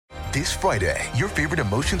This Friday, your favorite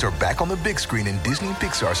emotions are back on the big screen in Disney and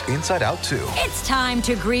Pixar's Inside Out 2. It's time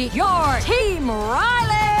to greet your Team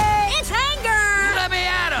Riley! It's anger! Let me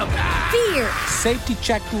at him! Fear! Safety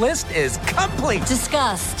checklist is complete!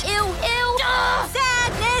 Disgust! Ew!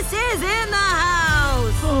 Sadness is in the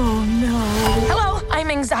house! Oh no! Hello, I'm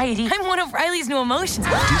anxiety. I'm one of Riley's new emotions.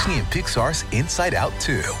 Disney and Pixar's Inside Out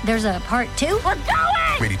 2. There's a part 2? We're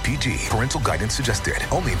going! Rated PG. Parental guidance suggested.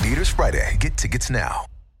 Only in theaters Friday. Get tickets now.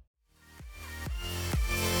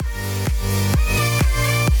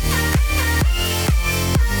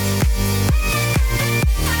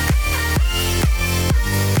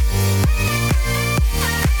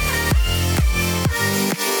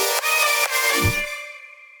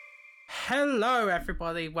 Hello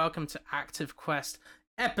everybody, welcome to Active Quest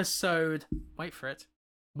episode, wait for it,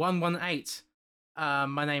 118.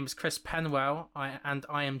 My name is Chris Penwell, and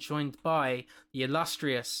I am joined by the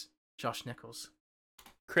illustrious Josh Nichols.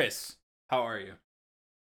 Chris, how are you?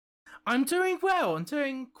 I'm doing well, I'm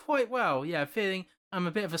doing quite well, yeah, I'm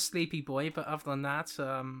a bit of a sleepy boy, but other than that,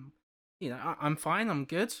 I'm fine, I'm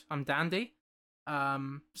good, I'm dandy.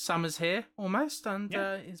 Summer's here almost, and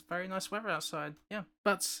it's very nice weather outside. Yeah,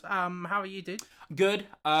 but how are you, dude? Good.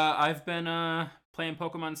 I've been playing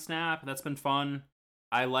Pokemon Snap. That's been fun.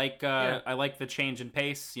 I like the change in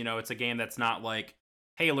pace. You know, it's a game that's not like,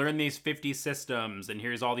 hey, learn these 50 systems and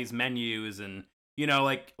here's all these menus, and you know,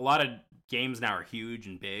 like a lot of games now are huge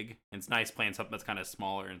and big. And it's nice playing something that's kind of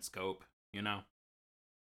smaller in scope. You know.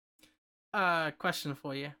 Question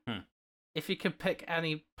for you. If you could pick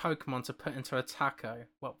any Pokemon to put into a taco,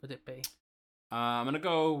 what would it be? I'm gonna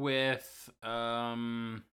go with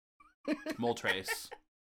Moltres.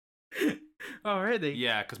 Oh, really?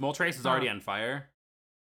 Yeah, because Moltres is already on fire.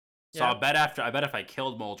 So Yeah. I bet if I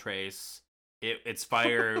killed Moltres, its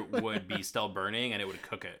fire would be still burning and it would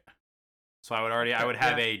cook it. So I would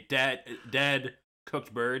have a dead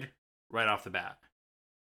cooked bird right off the bat.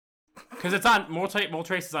 Because it's on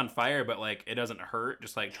Moltres is on fire, but like it doesn't hurt,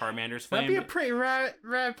 just like Charmander's flame. That'd be a pretty rare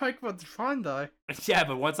Pokemon to find, though. Yeah,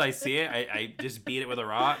 but once I see it, I just beat it with a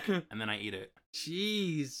rock and then I eat it.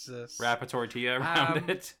 Jesus. Wrap a tortilla around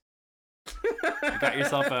it. You got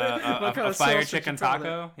yourself What kind a of fire sausage chicken you put on it?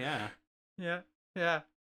 taco. Yeah. Yeah.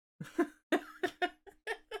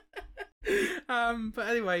 But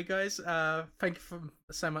anyway, guys, thank you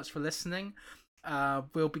so much for listening.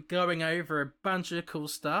 We'll be going over a bunch of cool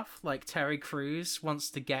stuff, like Terry Crews wants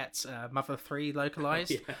to get Mother 3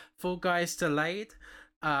 localized, Fall Guys delayed,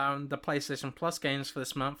 the PlayStation Plus games for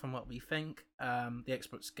this month and what we think, the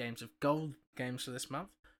Xbox Games of Gold games for this month,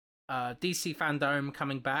 DC Fandom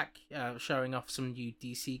coming back, showing off some new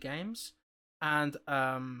DC games, and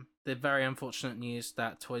the very unfortunate news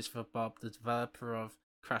that Toys for Bob, the developer of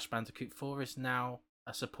Crash Bandicoot 4, is now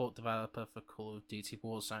a support developer for Call of Duty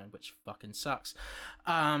Warzone, which fucking sucks.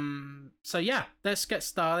 So yeah, let's get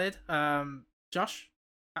started. Josh,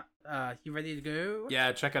 you ready to go?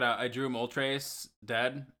 Yeah, check it out. I drew Moltres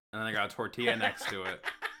dead, and then I got a tortilla next to it.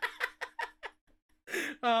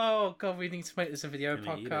 Oh god, we need to make this a video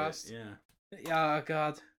podcast. Yeah. Oh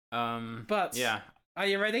god. But yeah. Are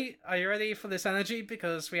you ready? Are you ready for this energy?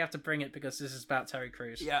 Because we have to bring it, because this is about Terry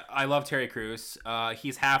Crews. Yeah, I love Terry Crews.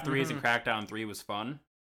 He's half the reason Crackdown 3 was fun.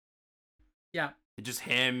 Yeah. Just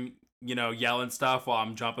him, you know, yelling stuff while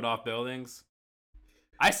I'm jumping off buildings.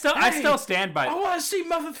 I still stand by. I want to see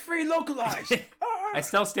Mother 3 localized. I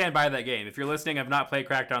still stand by that game. If you're listening, I've not played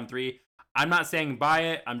Crackdown 3. I'm not saying buy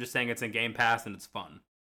it. I'm just saying it's in Game Pass and it's fun.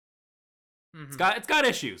 It's got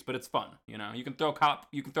issues, but it's fun. You know, you can throw cop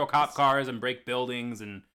cars and break buildings,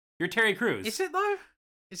 and you're Terry Crews. Is it though?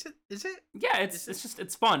 Is it? Yeah,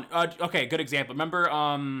 it's fun. Okay, good example. Remember,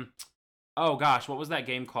 oh gosh, what was that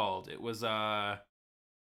game called? It was it was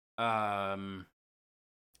on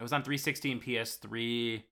 360 and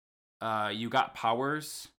PS3. You got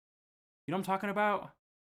powers. You know what I'm talking about?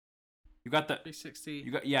 You got the 360.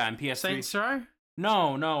 You got and PS3. Saints Row?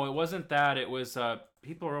 No, it wasn't that. It was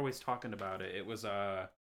people are always talking about it. It was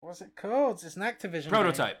What's it called? It's an Activision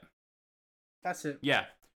Prototype. game. That's it. Yeah.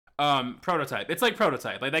 Prototype. It's like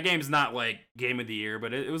Prototype. Like that game's not like game of the year,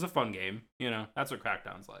 but it was a fun game. You know, that's what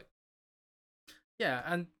Crackdown's like. Yeah,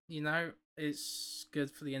 and you know, it's good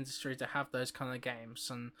for the industry to have those kind of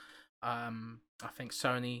games, and I think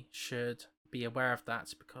Sony should be aware of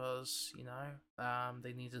that, because you know,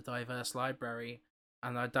 they need a diverse library,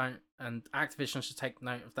 and Activision should take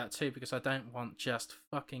note of that too, because I don't want just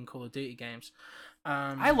fucking Call of Duty games.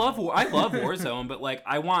 I love Warzone, but like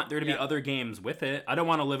I want there to be other games with it. I don't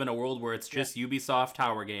want to live in a world where it's just Ubisoft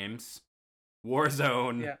Tower games,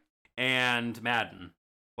 Warzone, and Madden.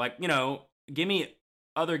 Like, you know, give me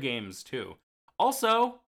other games too.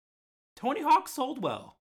 Also, Tony Hawk sold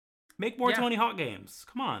well. Make more Yeah. Tony Hawk games.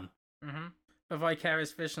 Come on. Mm-hmm. But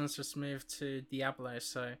Vicarious Visions just moved to Diablo,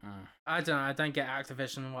 so I don't get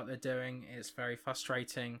Activision and what they're doing. It's very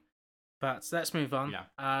frustrating. But let's move on.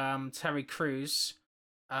 Yeah. Terry Crews,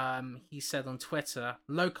 he said on Twitter,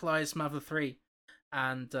 localize Mother 3.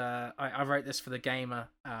 And I wrote this for The Gamer.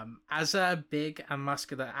 As a big and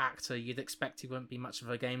muscular actor, you'd expect he wouldn't be much of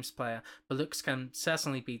a games player, but looks can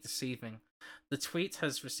certainly be deceiving. The tweet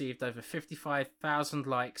has received over 55,000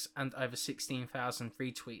 likes and over 16,000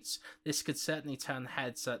 retweets. This could certainly turn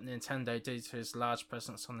heads at Nintendo due to his large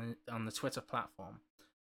presence on the Twitter platform.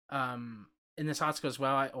 In this article as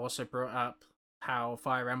well, I also brought up how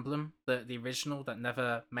Fire Emblem, the original that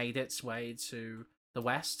never made its way to the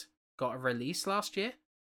West, got a release last year.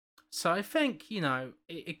 So I think,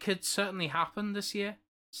 it could certainly happen this year,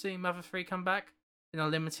 seeing Mother 3 come back in a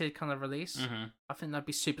limited kind of release. Mm-hmm. I think that'd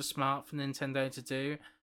be super smart for Nintendo to do.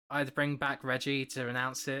 I'd bring back Reggie to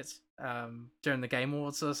announce it during the Game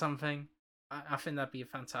Awards or something. I think that'd be a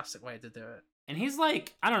fantastic way to do it. And he's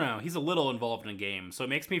like, I don't know, he's a little involved in games, so it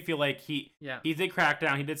makes me feel like he did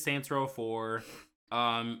Crackdown, he did Saints Row 4.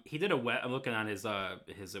 He did I'm looking on his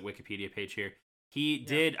Wikipedia page here. He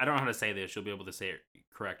did, I don't know how to say this, you'll be able to say it,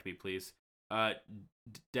 correct me, please.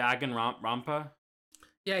 Danganronpa?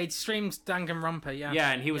 Yeah, he streams Danganronpa, yeah.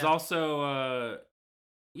 Yeah, and he was also,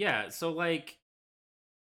 so like,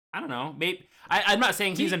 I don't know, maybe, I'm not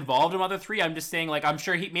saying he's involved in Mother 3, I'm just saying, like, I'm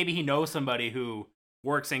sure maybe he knows somebody who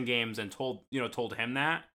works in games and told him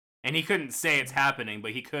that, and he couldn't say it's happening,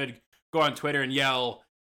 but he could go on Twitter and yell,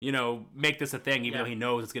 make this a thing, even though he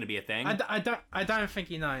knows it's going to be a thing. I don't think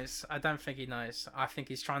he knows. I think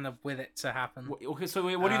he's trying to will it to happen. Okay, so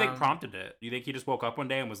what do you think prompted it? Do you think he just woke up one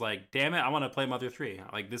day and was like, damn it, I want to play Mother 3.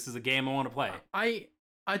 Like, this is a game I want to play.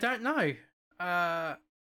 I don't know.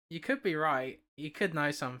 You could be right. You could know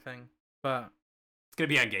something, but... It's going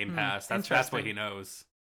to be on Game Pass. That's what he knows.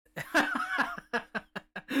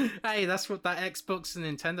 Hey, that's what that Xbox and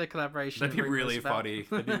Nintendo collaboration... That'd be really funny.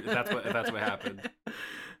 If that's what happened.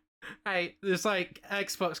 Hey, there's like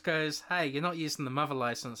Xbox goes, hey, you're not using the Mother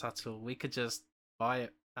license at all. We could just buy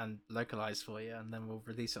it and localize for you, and then we'll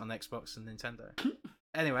release it on Xbox and Nintendo.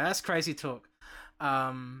 Anyway, that's crazy talk.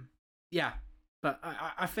 Yeah, but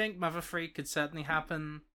I think Mother 3 could certainly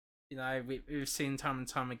happen. We've seen time and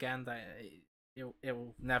time again that it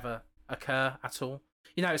will never occur at all.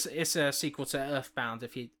 It's a sequel to Earthbound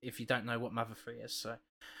if you don't know what Mother 3 is. So,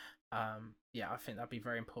 I think that'd be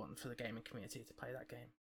very important for the gaming community to play that game.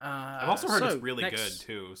 I've also heard it's really good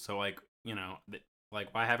too. So why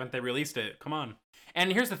haven't they released it? Come on.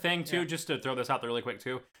 And here's the thing too, just to throw this out there really quick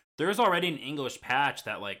too. There's already an English patch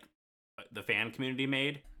that like the fan community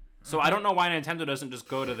made. So I don't know why Nintendo doesn't just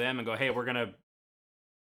go to them and go, hey, we're gonna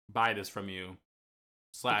buy this from you.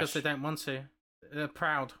 Because they don't want to. They're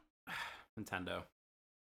proud. Nintendo.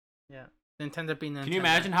 Yeah. Nintendo being Nintendo. Can you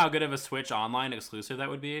imagine how good of a Switch online exclusive that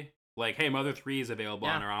would be? Like, hey, Mother 3 is available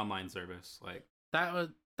on our online service. Like that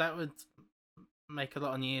would make a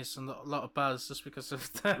lot of news and a lot of buzz just because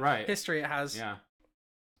of the history it has. Yeah.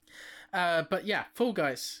 But yeah, Fall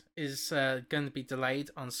Guys is going to be delayed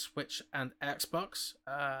on Switch and Xbox.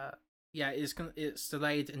 It's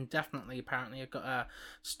delayed indefinitely. Apparently, I've got a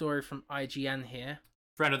story from IGN here.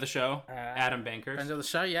 Friend of the show, Adam Bankhurst. Friend of the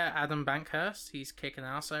show, yeah, Adam Bankhurst. He's kicking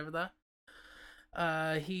ass over there.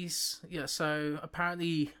 So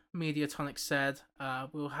apparently Mediatonic said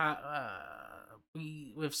we'll have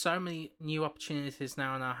with so many new opportunities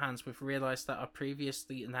now in our hands, we've realized that our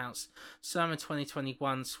previously announced summer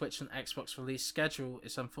 2021 Switch and Xbox release schedule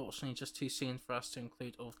is unfortunately just too soon for us to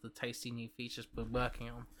include all of the tasty new features we're working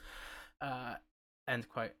on. End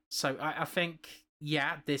quote. So I think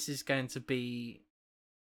this is going to be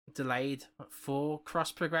delayed for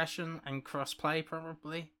cross progression and cross play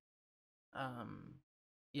probably.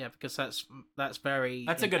 Because that's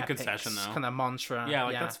a good Epic's concession though, kind of mantra.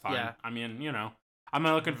 That's fine. Yeah. I mean, I'm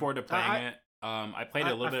not looking forward to playing it. I played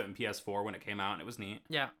it a little bit in PS4 when it came out and it was neat.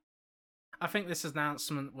 Yeah, I think this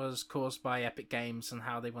announcement was caused by Epic Games and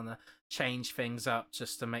how they want to change things up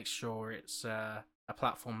just to make sure it's a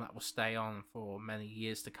platform that will stay on for many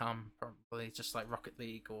years to come, probably just like Rocket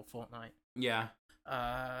League or Fortnite. Yeah.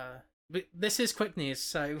 But this is quick news,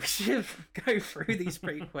 so we should go through these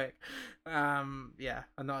pretty quick. I'm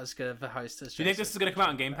not as good of a host as. Do you think this is going to come out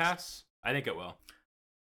on Game Pass? I think it will.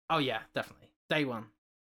 Oh yeah, definitely. Day one.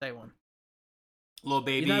 Little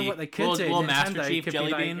baby. You know what they could do? Little Nintendo Master Chief could Jelly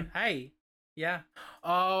be like, Bean. Hey, yeah.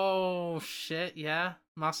 Oh shit, yeah.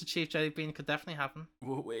 Master Chief Jelly Bean could definitely happen.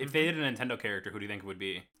 If they did a Nintendo character, who do you think it would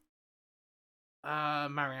be?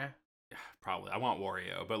 Mario. probably I want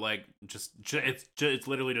Wario, but like it's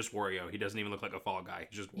literally just Wario. He doesn't even look like a Fall Guy.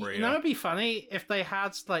 He's just Wario. You know, it'd be funny if they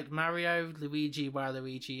had like Mario, Luigi,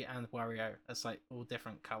 Waluigi, and Wario as like all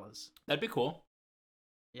different colors. That'd be cool.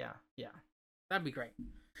 Yeah, that'd be great.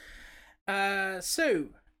 So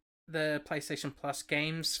the PlayStation Plus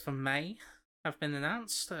games for May have been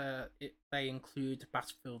announced. They include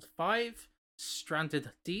Battlefield 5,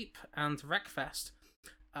 Stranded Deep, and Wreckfest.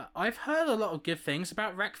 I've heard a lot of good things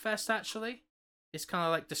about Wreckfest, actually. It's kind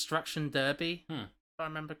of like Destruction Derby, if I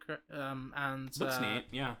remember correctly. And looks neat,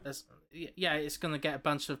 yeah. It's going to get a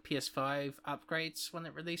bunch of PS5 upgrades when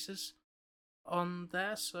it releases on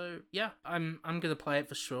there. So, yeah, I'm going to play it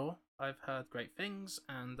for sure. I've heard great things,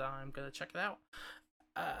 and I'm going to check it out.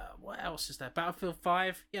 What else is there? Battlefield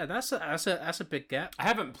 5. Yeah, that's a big get. I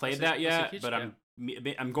haven't played that yet, but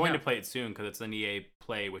I'm going to play it soon because it's an EA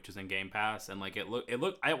Play, which is in Game Pass, and like it look.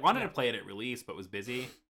 I wanted to play it at release, but was busy,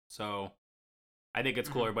 so I think it's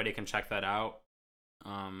cool. Everybody can check that out.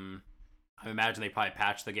 I imagine they probably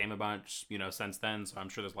patched the game a bunch, since then. So I'm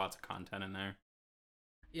sure there's lots of content in there.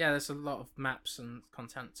 Yeah, there's a lot of maps and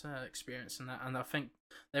content experience in that, and I think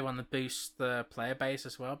they want to boost the player base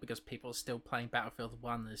as well because people are still playing Battlefield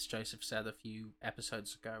 1, as Joseph said a few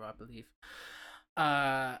episodes ago, I believe.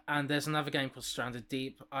 And there's another game called Stranded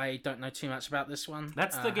Deep. I don't know too much about this one.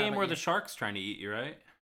 That's the game where the shark's trying to eat you, right?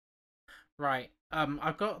 Right.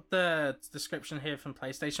 I've got the description here from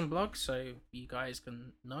PlayStation Blog, so you guys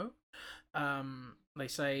can know. They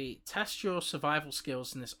say, test your survival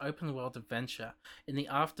skills in this open-world adventure. In the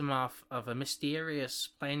aftermath of a mysterious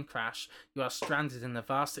plane crash, you are stranded in the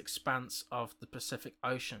vast expanse of the Pacific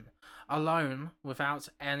Ocean. Alone, without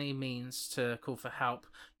any means to call for help,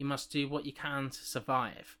 you must do what you can to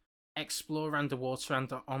survive. Explore underwater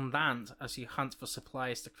and on land as you hunt for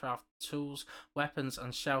supplies to craft tools, weapons,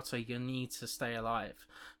 and shelter you need to stay alive.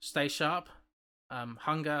 Stay sharp.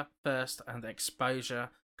 Hunger, thirst, and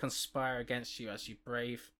exposure conspire against you as you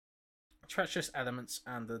brave treacherous elements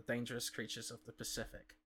and the dangerous creatures of the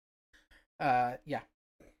Pacific.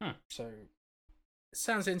 So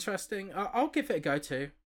sounds interesting. I'll give it a go too.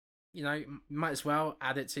 You might as well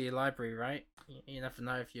add it to your library, right? You never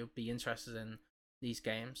know if you'll be interested in these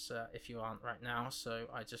games if you aren't right now, so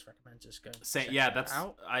I just recommend just go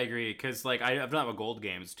out. I agree, because like I've done that with gold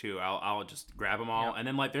games too. I'll just grab them all, and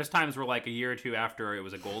then like there's times where like a year or two after it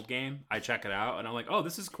was a gold game, I check it out and I'm like, oh,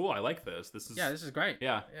 this is cool, I like this. This is great.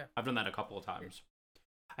 Yeah, I've done that a couple of times.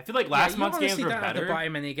 I feel like last month's games were better. Have to buy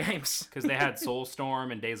many games because they had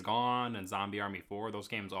Soulstorm and Days Gone and Zombie Army 4. Those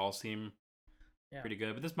games all seem pretty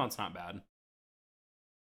good, but this month's not bad.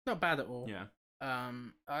 Not bad at all. Yeah.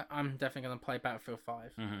 I'm definitely going to play Battlefield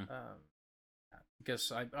 5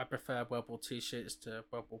 because I prefer World War II shooters to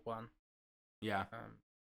World War 1. Yeah.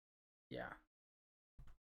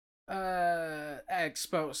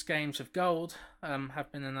 Xbox Games of Gold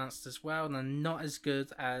have been announced as well, and they're not as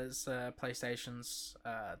good as PlayStation's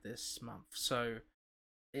this month. So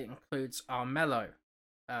it includes Armello,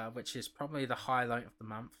 which is probably the highlight of the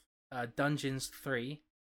month, Dungeons 3,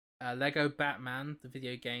 Lego Batman, the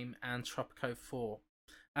video game, and Tropico 4.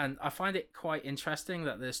 And I find it quite interesting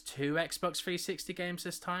that there's 2 Xbox 360 games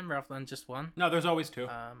this time rather than just one. No, there's always 2.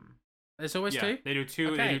 There's always 2? They do 2.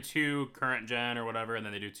 Okay. They do 2 current gen or whatever, and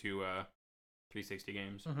then they do 2 360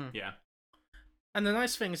 games. Yeah. And the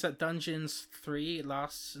nice thing is that Dungeons 3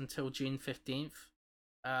 lasts until June 15th.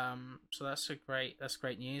 So that's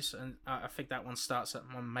great news. And I think that one starts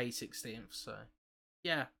on May 16th. So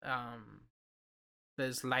yeah.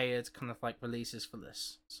 There's layered kind of like releases for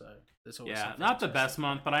this, so there's always not the best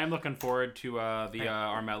month, but I am looking forward to the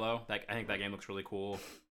Armello. I think that game looks really cool.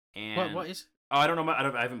 And what is? Oh, I don't know.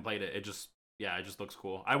 I haven't played it. It just looks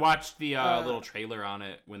cool. I watched the little trailer on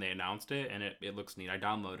it when they announced it, and it looks neat. I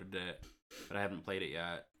downloaded it, but I haven't played it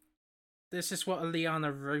yet. This is what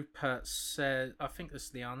Liana Rupert said. I think this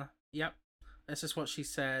is Liana. Yep. This is what she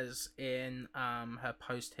says in her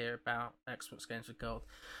post here about Xbox Games with Gold.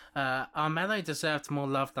 Armello deserved more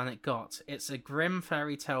love than it got. It's a grim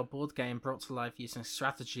fairy tale board game brought to life using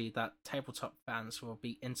strategy that tabletop fans will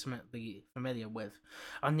be intimately familiar with.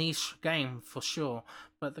 A niche game for sure,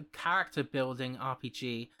 but the character building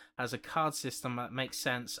RPG has a card system that makes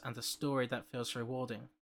sense and a story that feels rewarding.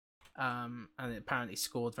 And it apparently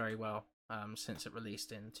scored very well since it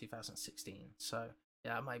released in 2016. So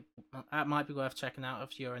yeah, that might be worth checking out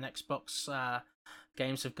if you're an Xbox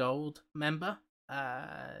Games of Gold member.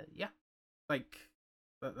 That's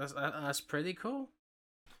pretty cool.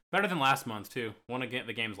 Better than last month too. One of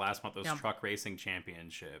the games last month was Truck Racing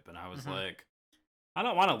Championship, and I was like, I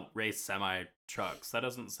don't want to race semi trucks. That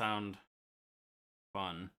doesn't sound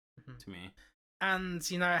fun to me. And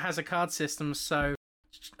you know, it has a card system, so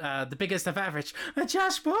the biggest of average,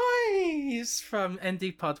 Josh Boys from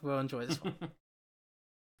ND Pod will enjoy this one.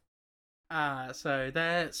 So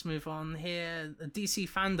let's move on here. The DC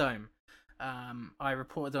Fandom. I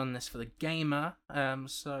reported on this for the Gamer.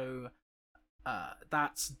 That's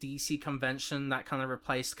DC convention that kind of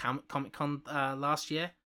replaced Comic-Con last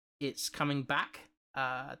year. It's coming back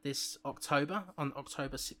this October, on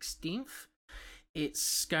October 16th.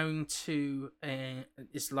 It's going to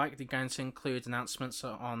it's likely going to include announcements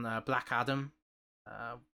on Black Adam,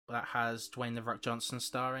 that has Dwayne The Rock Johnson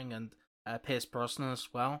starring, and Pierce Brosnan as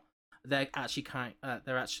well. They're actually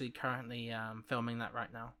currently filming that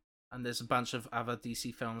right now, and there's a bunch of other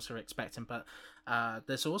DC films we're expecting. But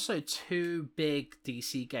there's also 2 big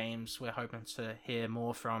DC games we're hoping to hear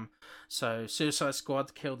more from. So Suicide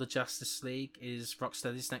Squad: Kill the Justice League is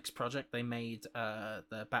Rocksteady's next project. They made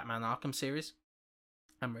the Batman Arkham series.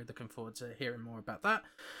 I'm really looking forward to hearing more about that.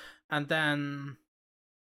 And then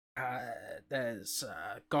there's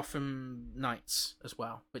Gotham Knights as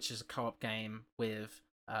well, which is a co-op game with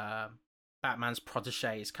Batman's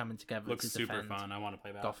proteges coming together. Looks to defend super fun. I want to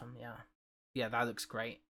play that. Gotham, yeah, that looks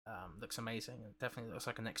great. Looks amazing. It definitely looks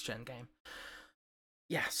like a next-gen game.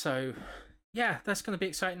 Yeah, so yeah, that's going to be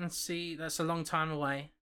exciting to see. That's a long time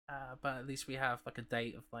away, but at least we have like a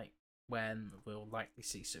date of like when we'll likely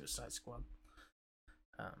see Suicide Squad.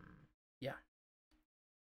 Yeah.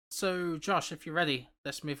 So, Josh, if you're ready,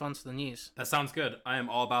 let's move on to the news. That sounds good. I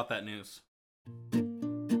am all about that news.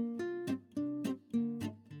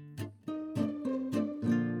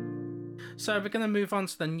 So we're going to move on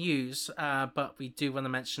to the news, but we do want to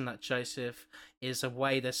mention that Joseph is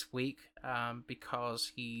away this week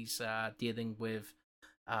because he's dealing with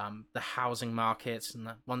the housing market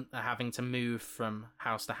and having to move from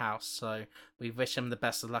house to house. So we wish him the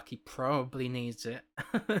best of luck. He probably needs it.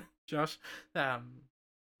 Josh,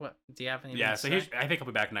 what do you have any? Yeah, so I think he'll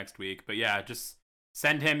be back next week. But yeah, just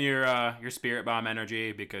send him your spirit bomb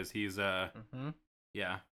energy because he's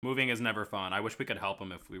yeah, moving is never fun. I wish we could help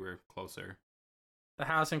him if we were closer. The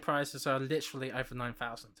housing prices are literally over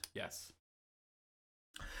 9,000. Yes.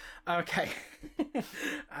 Okay.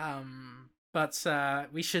 But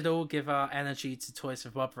we should all give our energy to Toys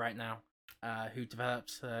of Bob right now, who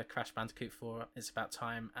developed Crash Bandicoot 4. It's about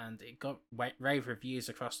time, and it got rave reviews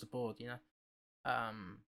across the board. You know,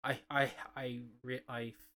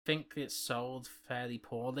 I think it sold fairly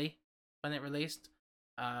poorly when it released,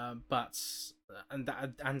 but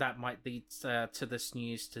that might lead to this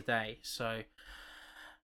news today. So,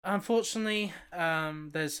 unfortunately,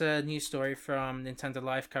 there's a news story from Nintendo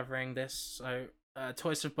Life covering this. So,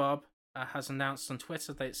 Toys of Bob has announced on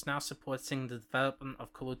Twitter that it's now supporting the development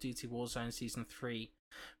of Call of Duty Warzone Season 3.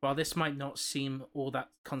 While this might not seem all that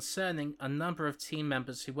concerning, a number of team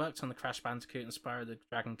members who worked on the Crash Bandicoot and Spyro the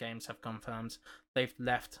Dragon games have confirmed they've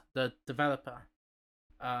left the developer.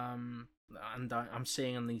 And I'm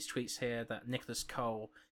seeing on these tweets here that Nicholas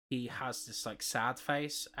Cole, he has this like sad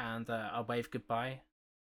face and a wave goodbye.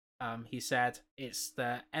 He said, "It's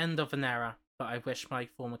the end of an era, but I wish my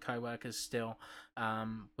former co-workers still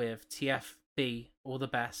with TFB all the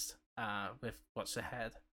best with what's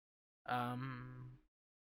ahead."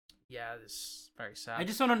 Yeah, it's very sad. I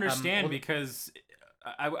just don't understand because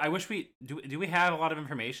I wish we do we have a lot of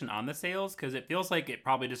information on the sales, because it feels like it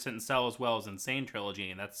probably just didn't sell as well as Insane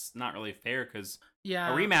Trilogy, and that's not really fair because a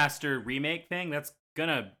remaster remake thing that's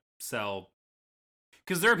gonna sell.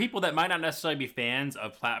 Because there are people that might not necessarily be fans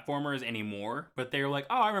of platformers anymore, but they're like,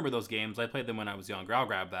 "Oh, I remember those games. I played them when I was younger. I'll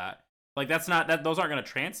grab that." Like those aren't going to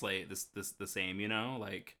translate this the same, you know?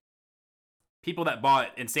 Like people that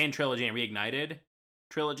bought Insane Trilogy and Reignited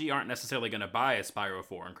Trilogy aren't necessarily going to buy a Spyro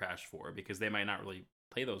 4 and Crash 4 because they might not really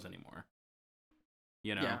play those anymore.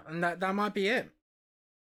 You know? Yeah, and that might be it.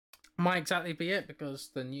 Might exactly be it, because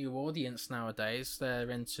the new audience nowadays, they're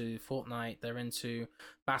into Fortnite, they're into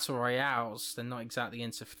Battle Royales, they're not exactly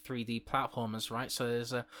into 3D platformers, right? So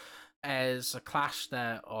there's a clash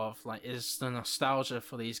there of, like, is the nostalgia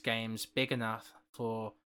for these games big enough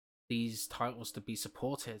for these titles to be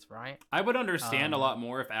supported, right? I would understand a lot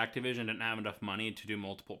more if Activision didn't have enough money to do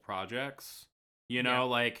multiple projects. You know,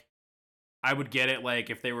 like, I would get it, like,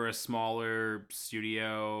 if they were a smaller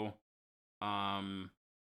studio,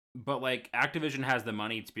 but, like, Activision has the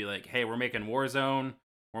money to be like, hey, we're making Warzone,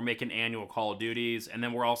 we're making annual Call of Duties, and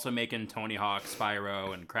then we're also making Tony Hawk,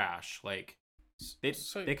 Spyro, and Crash. Like,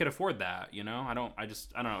 they could afford that, you know? I don't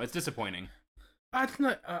know. It's disappointing. I don't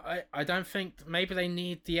know. I don't think maybe they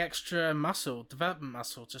need the extra development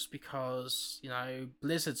muscle, just because, you know,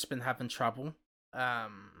 Blizzard's been having trouble,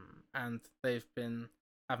 and they've been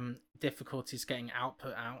having difficulties getting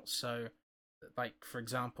output out, so like for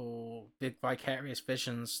example, Big Vicarious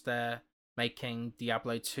Visions, they're making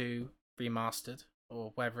Diablo 2 remastered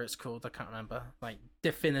or whatever it's called. I can't remember, like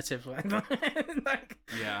definitive. Like,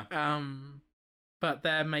 Yeah. But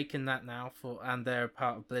they're making that now and they're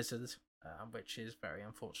part of Blizzard, which is very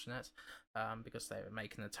unfortunate, because they were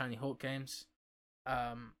making the Tony Hawk games.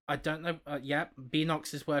 I don't know.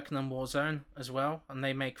 Beanox is working on Warzone as well, and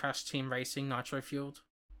they made Crash Team Racing Nitro Fueled.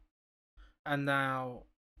 And now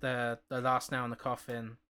the last nail in the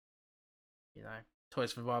coffin,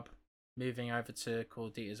 Toys for Bob moving over to Call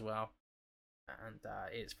of Duty as well, and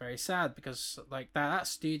it's very sad because like that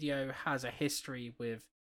studio has a history with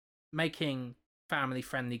making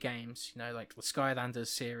family-friendly games. Like the Skylanders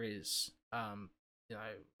series, a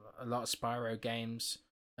lot of Spyro games,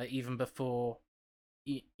 even before.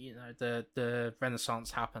 The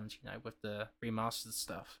Renaissance happened, with the remastered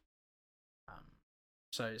stuff.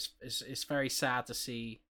 So it's very sad to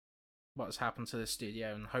see what has happened to the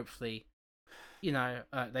studio, and hopefully,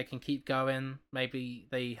 they can keep going. Maybe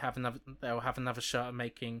they'll have another shot at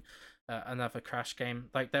making another Crash game.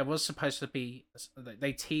 Like there was supposed to be,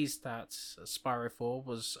 they teased that Spyro 4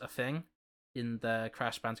 was a thing in the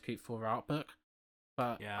Crash Bandicoot 4 art book,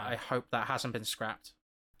 but yeah. I hope that hasn't been scrapped.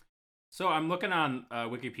 So I'm looking on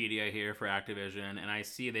Wikipedia here for Activision, and I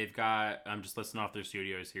see they've got, I'm just listing off their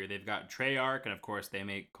studios here. They've got Treyarch, and of course they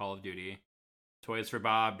make Call of Duty. Toys for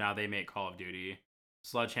Bob, now they make Call of Duty.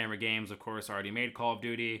 Sledgehammer Games, of course, already made Call of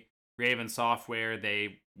Duty. Raven Software,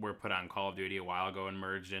 they were put on Call of Duty a while ago and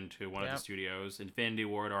merged into one of the studios. Infinity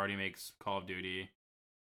Ward already makes Call of Duty.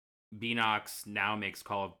 Beanox now makes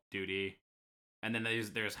Call of Duty. And then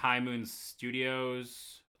there's High Moon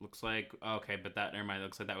Studios. Looks like, okay, but never mind. It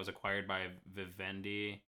looks like that was acquired by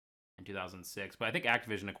Vivendi in 2006. But I think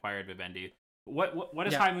Activision acquired Vivendi. What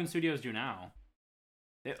does High Moon Studios do now?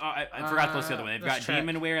 I forgot to list the other one. They've got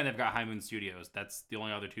Demonware and they've got High Moon Studios. That's the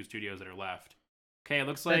only other two studios that are left. Okay, it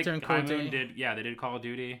looks like High Moon did Call of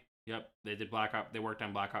Duty. Yep, they did Black Ops. They worked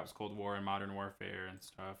on Black Ops Cold War and Modern Warfare and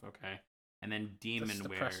stuff. Okay, and then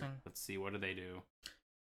Demonware. Let's see, what do?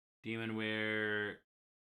 Demonware,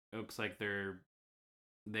 it looks like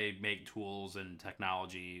they make tools and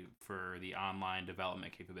technology for the online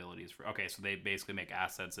development capabilities so they basically make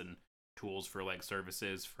assets and tools for like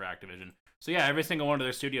services for Activision. So yeah, every single one of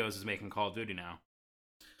their studios is making Call of Duty now.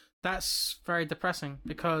 That's very depressing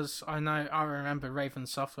because I remember Raven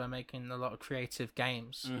Software making a lot of creative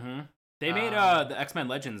games. Mm-hmm. They made the X-Men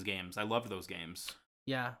Legends games. I loved those games.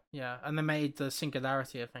 Yeah, and they made the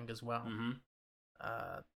Singularity, I think, as well.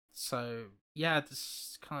 Mm-hmm. So yeah,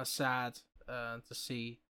 it's kind of sad to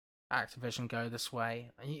see Activision go this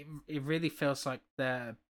way. It really feels like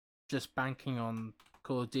they're just banking on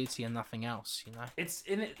Call of Duty and nothing else,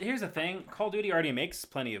 Here's the thing, Call of Duty already makes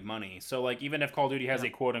plenty of money, so like even if Call of Duty has a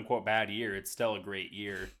quote unquote bad year, it's still a great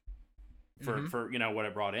year for what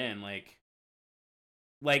it brought in. Like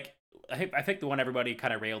I think the one everybody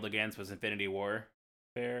kind of railed against was Infinity Warfare.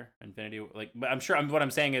 But I'm sure what I'm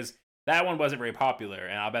saying is that one wasn't very popular,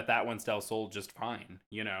 and I'll bet that one still sold just fine,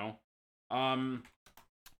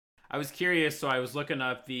 I was curious, so I was looking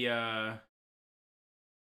up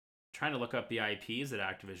trying to look up the IPs that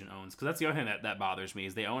Activision owns, because that's the other thing that bothers me,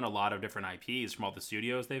 is they own a lot of different IPs from all the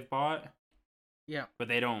studios they've bought. Yeah. But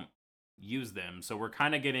they don't use them, so we're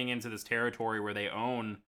kind of getting into this territory where they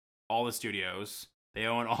own all the studios, they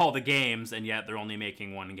own all the games, and yet they're only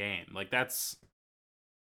making one game. Like, that's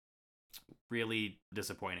really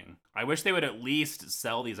disappointing. I wish they would at least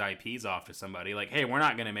sell these IPs off to somebody. Like, hey, we're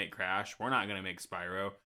not going to make Crash, we're not going to make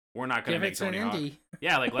Spyro, we're not going to make Tony Hawk. Indie.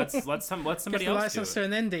 Yeah, like let's somebody else do it. Give the license to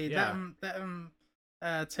an indie. Yeah. Let them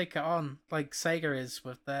take it on like Sega is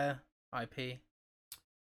with their IP.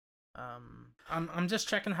 I'm just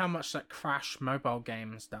checking how much that Crash mobile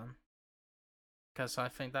game has done, because I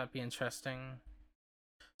think that'd be interesting.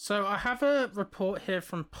 So I have a report here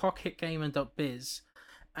from PocketGamer.biz,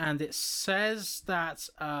 and it says that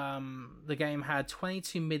the game had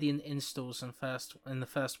 22 million installs in the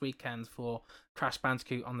first weekend for Crash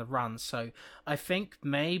Bandicoot on the Run. So I think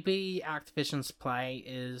maybe Activision's play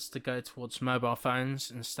is to go towards mobile phones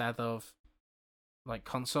instead of like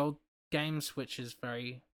console games, which is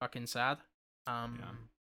very fucking sad.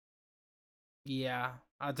 Yeah,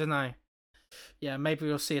 I don't know. Yeah, maybe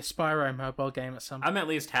we'll see a Spyro mobile game at some point. I'm at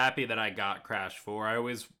least happy that I got Crash 4. I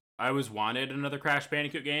always wanted another Crash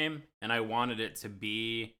Bandicoot game, and I wanted it to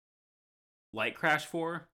be like Crash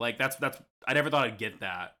 4. Like that's I never thought I'd get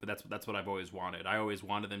that, but that's what I've always wanted. I always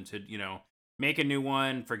wanted them to, make a new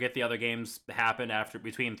one, forget the other games that happened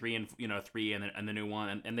between 3 and 3 and the new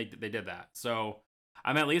one, and they did that. So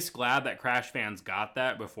I'm at least glad that Crash fans got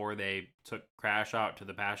that before they took Crash out to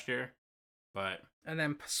the pasture. But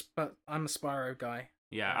I'm a Spyro guy.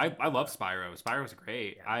 yeah, I love Spyro. Spyro's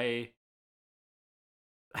great. Yeah.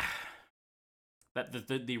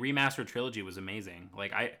 The remastered trilogy was amazing.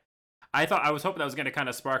 Like I was hoping that was going to kind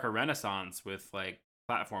of spark a renaissance with like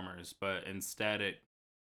platformers, but instead it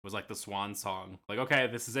was like the swan song. Like, okay,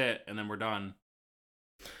 this is it, and then we're done.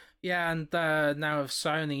 Yeah, and now with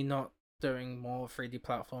Sony not doing more 3D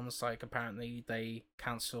platforms, like apparently they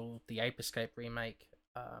cancelled the Ape Escape remake.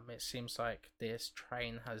 It seems like this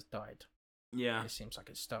train has died. Yeah, It seems like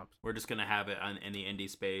it's stopped. we're just gonna have it in the indie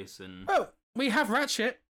space, and Well, we have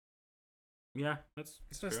Ratchet. yeah, that's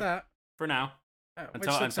Just true. that. For now. Which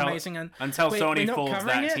looks amazing. And Until we're Sony not folds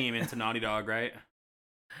covering that it? team into Naughty Dog, right?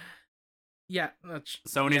 Yeah,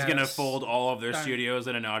 Sony's gonna yes. fold all of their Don't- studios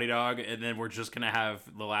into Naughty Dog, and then we're just gonna have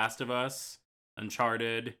The Last of Us,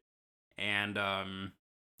 Uncharted, and then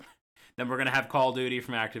we're gonna have Call of Duty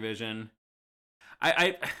from Activision.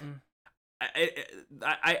 I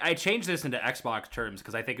changed this into Xbox terms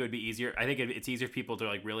because I think it would be easier. I think it's easier for people to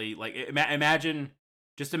like really like imagine.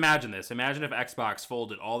 Just imagine this. Imagine if Xbox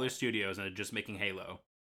folded all their studios and just making Halo.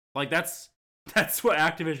 Like that's what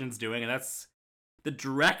Activision's doing, and that's the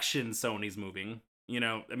direction Sony's moving. You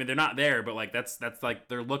know, I mean, they're not there, but like that's like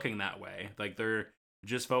they're looking that way. Like they're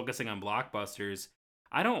just focusing on blockbusters.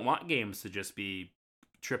 I don't want games to just be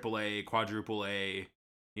AAA, quadruple A,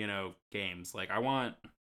 games. Like I want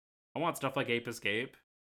stuff like Ape Escape.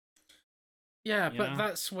 Yeah, but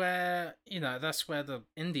that's where the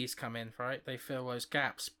indies come in, right? They fill those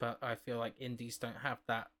gaps, but I feel like indies don't have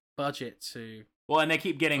that budget to. Well, and they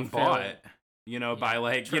keep getting fulfill. bought, by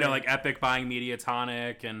like true. like Epic buying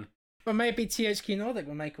Mediatonic, and But maybe THQ Nordic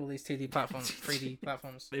will make all these 2D platforms, 3D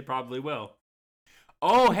platforms. they probably will.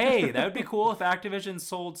 Oh, hey, that would be cool if Activision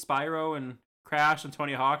sold Spyro and Crash and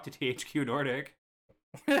Tony Hawk to THQ Nordic.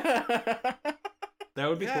 That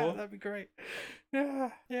would be cool. That'd be great.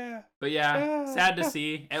 Yeah. But yeah, sad to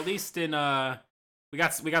see. At least in we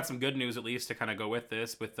got some good news at least to kind of go with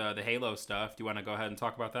this with the Halo stuff. Do you want to go ahead and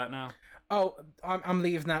talk about that now? Oh, I'm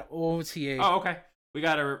leaving that all to you. Oh, okay. We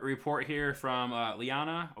got a report here from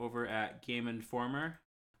Liana over at Game Informer.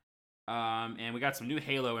 And we got some new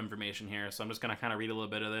Halo information here, so I'm just going to kind of read a little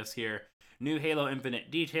bit of this here. New Halo Infinite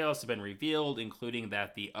details have been revealed, including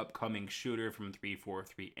that the upcoming shooter from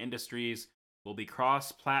 343 Industries will be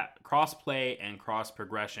cross-play and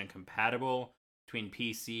cross-progression compatible between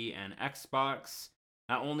PC and Xbox.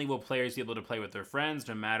 Not only will players be able to play with their friends,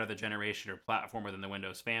 no matter the generation or platform within the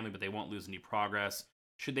Windows family, but they won't lose any progress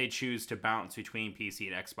should they choose to bounce between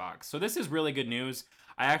PC and Xbox. So this is really good news.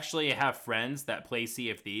 I actually have friends that play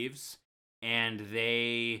Sea of Thieves, and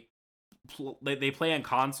they play on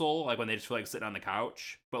console, like when they just feel like sitting on the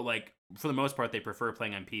couch. But like for the most part, they prefer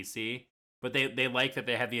playing on PC. But they like that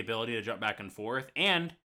they have the ability to jump back and forth,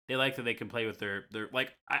 and they like that they can play with their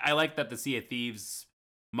like. I like that the Sea of Thieves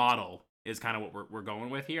model is kind of what we're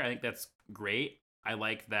going with here. I think that's great. I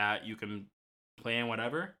like that you can play in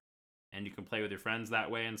whatever, and you can play with your friends that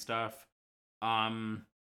way and stuff.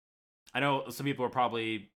 I know some people are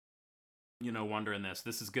probably, wondering this.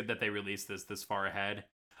 This is good that they released this far ahead.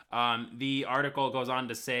 The article goes on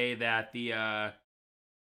to say that the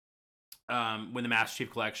when the Master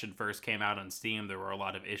Chief Collection first came out on Steam, there were a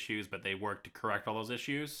lot of issues, but they worked to correct all those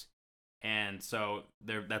issues. And so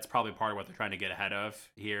that's probably part of what they're trying to get ahead of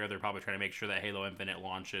here. They're probably trying to make sure that Halo Infinite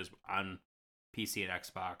launches on PC and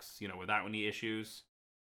Xbox, without any issues.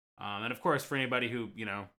 And of course, for anybody who,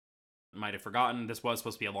 might have forgotten, this was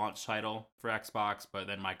supposed to be a launch title for Xbox, but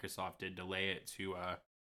then Microsoft did delay it to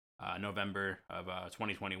November of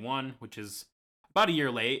 2021, which is about a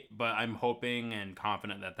year late, but I'm hoping and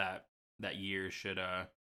confident that year should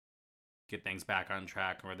get things back on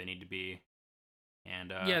track where they need to be.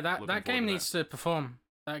 And that game needs to perform.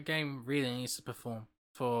 That game really needs to perform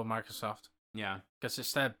for Microsoft. Yeah, because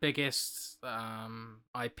it's their biggest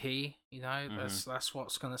IP. That's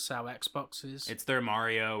what's gonna sell Xboxes. It's their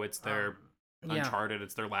Mario. It's their Uncharted.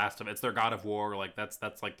 It's their it's their God of War. Like that's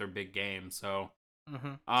like their big game. So,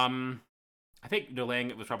 I think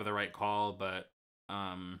delaying it was probably the right call, but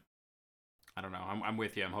I don't know. I'm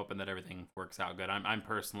with you. I'm hoping that everything works out good. I'm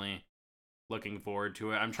personally looking forward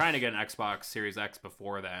to it. I'm trying to get an Xbox Series X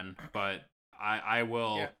before then, but I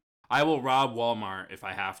will rob Walmart if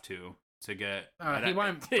I have to get. He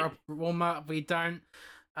won't rob Walmart. We don't.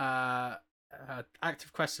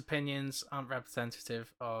 Active Quest opinions aren't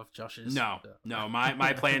representative of Josh's. No.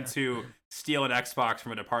 My plan to steal an Xbox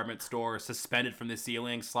from a department store, suspended from the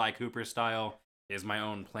ceiling, Sly Cooper style, is my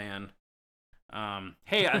own plan.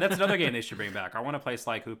 Hey, that's another game they should bring back. I want to play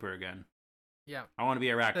Sly Cooper again. Yeah, I want to be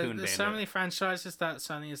a raccoon bandit. There's so many franchises that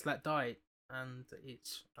Sony has let die. and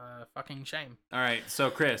it's a fucking shame. All right, so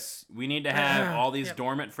Chris, we need to have all these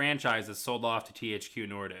dormant franchises sold off to THQ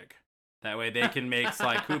Nordic. That way they can make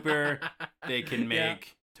Sly Cooper, they can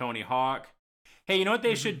make Tony Hawk. Hey, you know what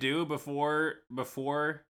they should do before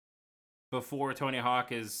Tony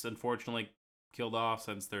Hawk is unfortunately killed off,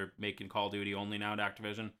 since they're making Call of Duty only now at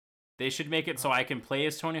Activision? They should make it so I can play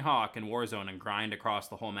as Tony Hawk in Warzone and grind across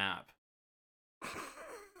the whole map.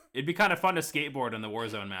 It'd be kind of fun to skateboard on the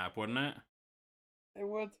Warzone map, wouldn't it? It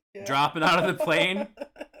would. Yeah. Dropping out of the plane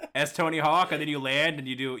as Tony Hawk, and then you land and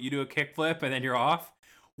you do a kickflip and then you're off.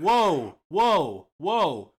 Whoa!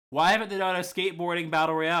 Why haven't they done a skateboarding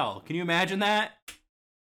battle royale? Can you imagine that?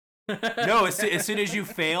 No, as soon as you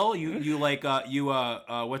fail, you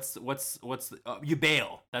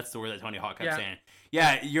bail. That's the word that Tony Hawk kept saying.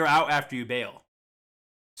 Yeah, you're out after you bail.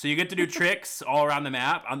 So you get to do tricks all around the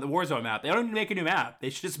map, on the Warzone map. They don't even make a new map. They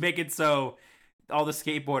should just make it so all the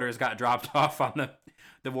skateboarders got dropped off on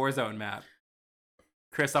the Warzone map.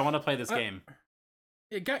 Chris, I want to play this game.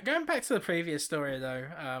 Yeah, going back to the previous story, though,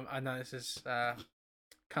 I know this is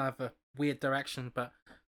kind of a weird direction, but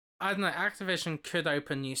I don't know, Activision could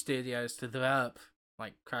open new studios to develop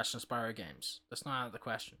like Crash and Spyro games. That's not out of the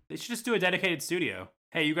question. They should just do a dedicated studio.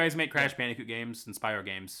 Hey, you guys make Crash Bandicoot games and Spyro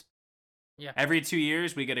games. Yeah. Every 2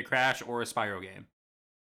 years, we get a Crash or a Spyro game.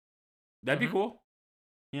 That'd be cool.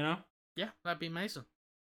 You know? Yeah, that'd be amazing.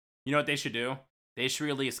 You know what they should do? They should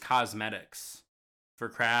release cosmetics for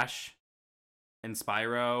Crash and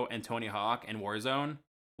Spyro and Tony Hawk and Warzone.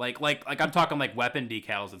 Like I'm talking like weapon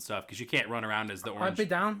decals and stuff, because you can't run around as the orange. I'd be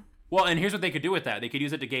down. Well, and here's what they could do with that. They could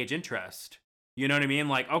use it to gauge interest. You know what I mean?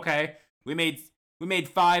 Like, okay, we made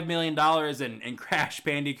 $5 million in Crash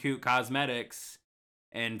Bandicoot cosmetics,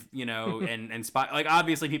 and you know, and like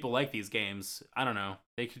obviously people like these games. I don't know.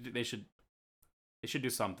 They should do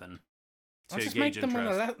something to just gauge make them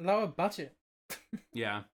interest. on a lower budget.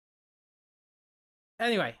 Yeah.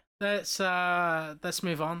 Anyway, let's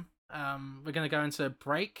move on. We're gonna go into a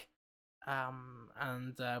break,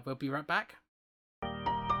 and we'll be right back.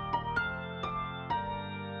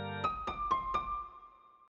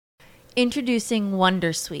 Introducing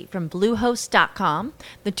Wondersuite from Bluehost.com,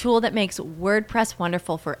 the tool that makes WordPress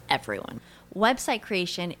wonderful for everyone. Website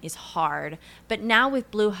creation is hard, but now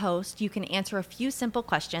with Bluehost, you can answer a few simple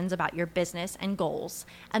questions about your business and goals,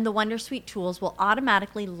 and the Wondersuite tools will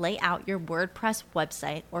automatically lay out your WordPress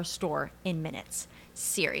website or store in minutes.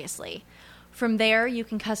 Seriously. From there, you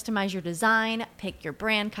can customize your design, pick your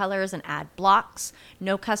brand colors, and add blocks.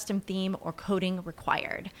 No custom theme or coding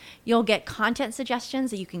required. You'll get content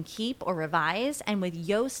suggestions that you can keep or revise, and with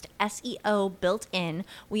Yoast SEO built in,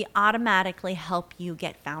 we automatically help you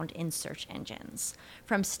get found in search engines.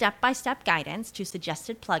 From step-by-step guidance to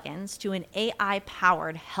suggested plugins to an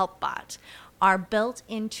AI-powered help bot, our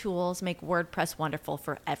built-in tools make WordPress wonderful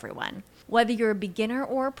for everyone. Whether you're a beginner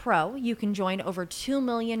or a pro, you can join over 2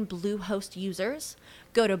 million Bluehost users.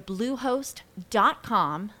 Go to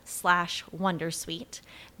bluehost.com/wondersuite.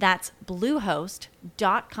 That's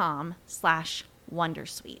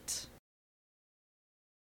bluehost.com/wondersuite.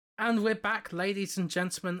 And we're back, ladies and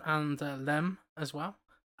gentlemen, and Lem as well.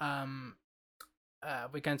 We're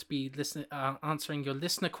going to be answering your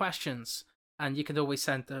listener questions. And you can always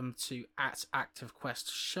send them to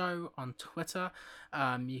 @ActiveQuestShow on Twitter.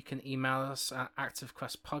 You can email us at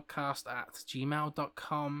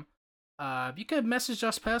activequestpodcast@gmail.com. You could message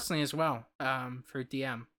us personally as well through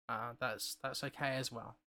DM. That's okay as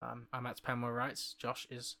well. I'm at Penmore Writes. Josh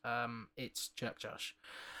is it's Jerk Josh.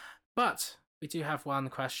 But we do have one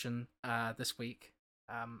question this week.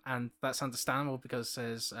 And that's understandable because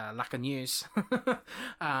there's lack of news.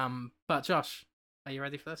 But Josh, are you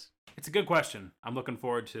ready for this? It's a good question. I'm looking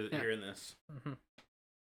forward to hearing this. Mm-hmm.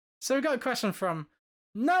 So we got a question from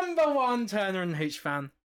 #1 Turner and Hooch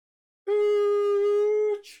fan.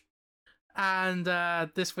 Hooch! And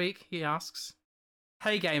this week he asks,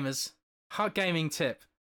 "Hey gamers, hot gaming tip.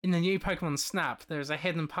 In the new Pokemon Snap, there is a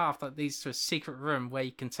hidden path that leads to a secret room where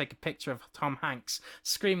you can take a picture of Tom Hanks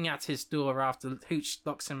screaming at his door after Hooch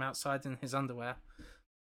locks him outside in his underwear."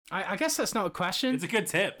 I guess that's not a question. It's a good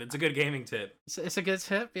tip. It's a good gaming tip. It's a good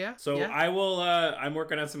tip, yeah. So yeah. I will. I'm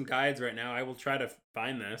working on some guides right now. I will try to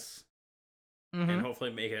find this and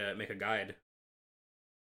hopefully make a guide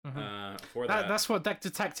for that. That's what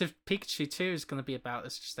Detective Pikachu 2 is going to be about.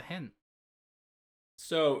 It's just a hint.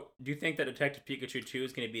 So, do you think that Detective Pikachu 2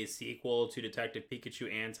 is going to be a sequel to Detective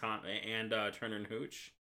Pikachu and Turner and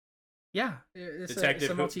Hooch? Yeah, it's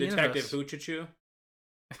Detective multi-universe. Hoochachu.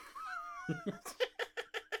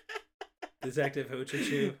 Detective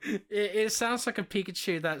Hoochachu. It sounds like a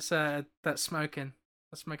Pikachu that's smoking.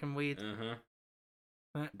 That's smoking weed.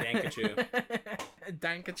 Dankachu.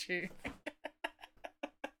 Dankachu.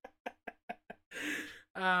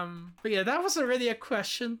 But yeah, that wasn't really a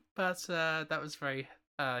question, but that was very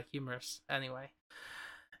humorous anyway.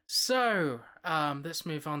 So, let's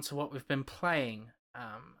move on to what we've been playing.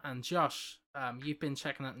 And Josh, you've been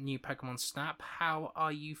checking out the new Pokemon Snap. How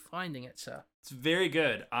are you finding it, sir? It's very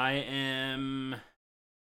good. I am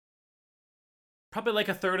probably like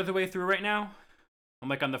a third of the way through right now. I'm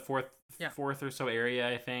like on the fourth or so area,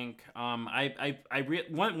 I think.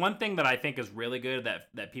 One thing that I think is really good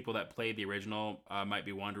that people that played the original might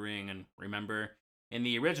be wondering and remember. In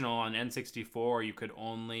the original on N64, you could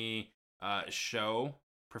only show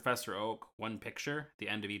Professor Oak one picture at the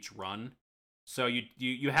end of each run. So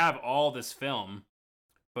you have all this film,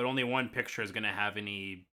 but only one picture is gonna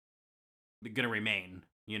remain.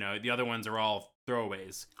 You know, the other ones are all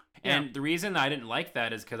throwaways. Yeah. And the reason I didn't like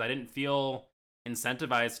that is because I didn't feel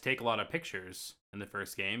incentivized to take a lot of pictures in the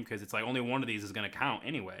first game, because it's like only one of these is gonna count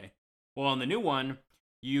anyway. Well, in the new one,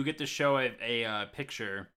 you get to show a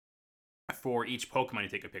picture for each Pokemon you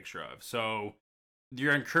take a picture of. So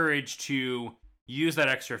you're encouraged to use that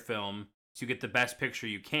extra film to get the best picture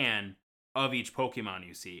you can of each Pokemon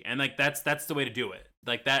you see. And like that's the way to do it.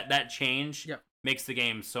 Like that change makes the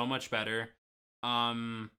game so much better.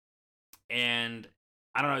 And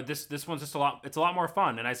I don't know, this one's just it's a lot more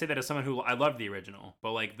fun. And I say that as someone who I loved the original,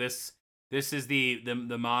 but like this is the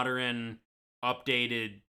modern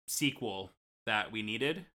updated sequel that we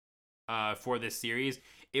needed for this series.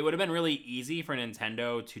 It would have been really easy for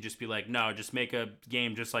Nintendo to just be like, no, just make a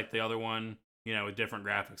game just like the other one, you know, with different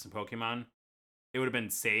graphics and Pokemon. It would have been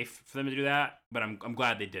safe for them to do that, but I'm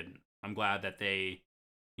glad they didn't. I'm glad that they,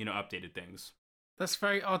 you know, updated things. That's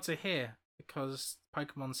very odd to hear, because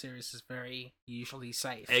Pokemon series is very usually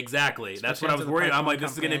safe. Exactly. That's what I was worried. I'm like,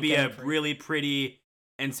 this is going to be a really pretty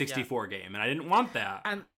N64 game, and I didn't want that.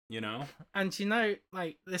 And you know,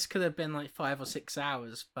 like this could have been like 5 or 6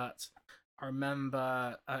 hours, but I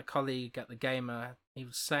remember a colleague at the Gamer, he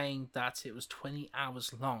was saying that it was 20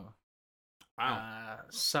 hours long. Wow.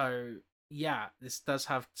 So yeah, this does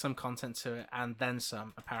have some content to it, and then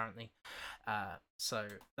some, apparently. So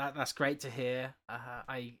that's great to hear.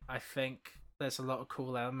 I think there's a lot of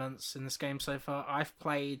cool elements in this game so far. I've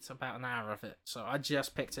played about an hour of it, so I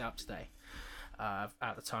just picked it up today,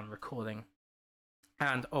 at the time of recording.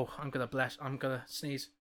 And I'm gonna sneeze.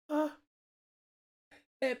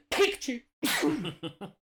 It picked you.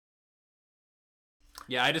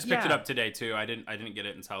 Yeah, I just picked it up today too. I didn't get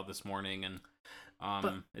it until this morning, and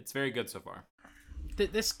it's very good so far.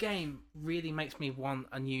 This game really makes me want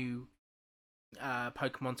a new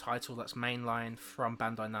Pokemon title that's mainline from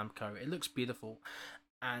Bandai Namco. It looks beautiful,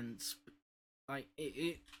 and like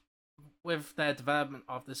it with their development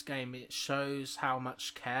of this game, it shows how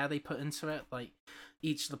much care they put into it. Like,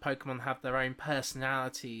 each of the Pokemon have their own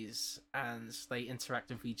personalities, and they interact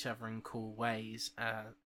with each other in cool ways.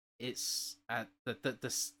 It's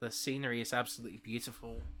the scenery is absolutely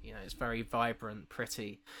beautiful. You know, it's very vibrant,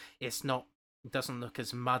 pretty. It doesn't look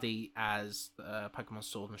as muddy as Pokemon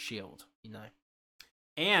Sword and Shield. You know.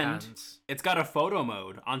 And it's got a photo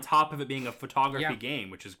mode on top of it being a photography game,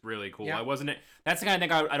 which is really cool. Yeah. That's the kind of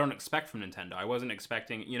thing I don't expect from Nintendo. I wasn't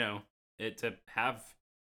expecting, you know, it to have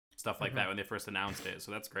stuff like that when they first announced it.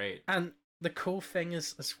 So that's great. And the cool thing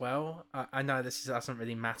is, as well, I know this doesn't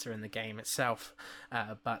really matter in the game itself,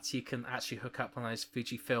 but you can actually hook up one of those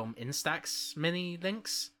Fujifilm Instax mini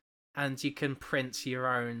links, and you can print your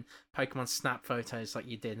own Pokemon Snap photos like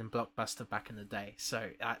you did in Blockbuster back in the day. So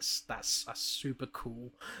that's a super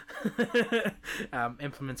cool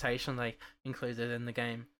implementation they included in the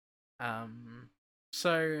game.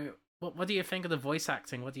 So what do you think of the voice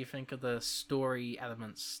acting? What do you think of the story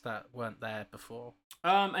elements that weren't there before?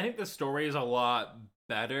 I think the story is a lot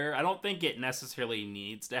better. I don't think it necessarily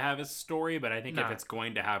needs to have a story, but I think if it's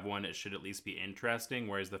going to have one, it should at least be interesting,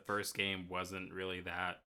 whereas the first game wasn't really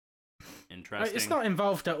that interesting. It's not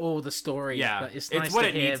involved at all, the story. Yeah, but it's nice nice what to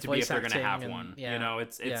it hear needs to be if they're going to have and, one. Yeah. You know,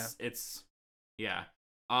 it's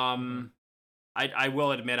I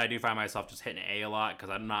will admit I do find myself just hitting A lot because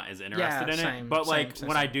I'm not as interested in it. But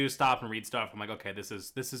when I do stop and read stuff, I'm like, okay, this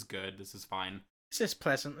is good. This is fine. This is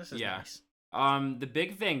pleasant. This is nice. The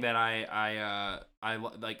big thing that I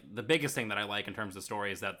like, the biggest thing that I like in terms of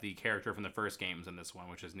story is that the character from the first game's in this one,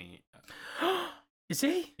 which is neat. Is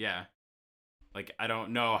he? Yeah. Like, I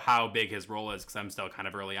don't know how big his role is because I'm still kind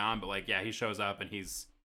of early on, but like, yeah, he shows up and he's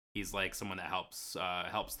like someone that helps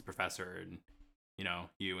the professor and, you know,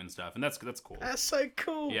 you and stuff, and that's cool. That's so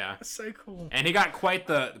cool. Yeah, that's so cool. And he got quite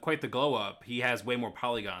the glow up. He has way more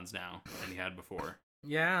polygons now than he had before.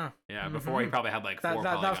 Yeah. Yeah. Before he probably had like 4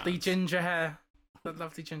 polygons. That lovely ginger hair. the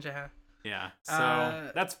lovely ginger hair. Yeah,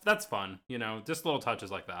 so that's fun, you know, just little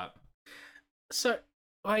touches like that. So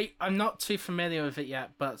I'm not too familiar with it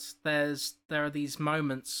yet, but there are these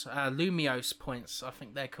moments, Lumiose points, I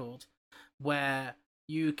think they're called, where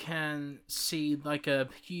you can see like a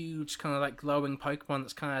huge kind of like glowing Pokemon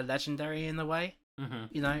that's kind of legendary in a way. Mm-hmm.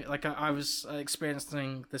 You know, like I was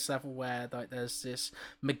experiencing this level where like there's this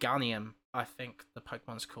Meganium, I think the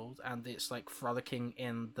Pokemon's called, and it's like frolicking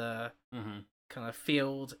in the kind of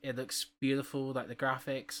field. It looks beautiful, like the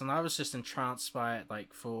graphics, and I was just entranced by it.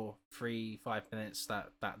 Like for 3-5 minutes,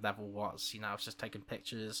 that level was. You know, I was just taking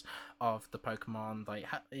pictures of the Pokemon,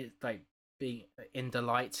 like being in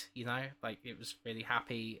delight. You know, like it was really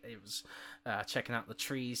happy. It was checking out the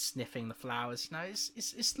trees, sniffing the flowers. You know,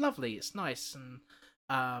 it's lovely. It's nice, and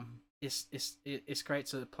it's great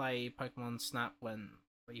to play Pokemon Snap when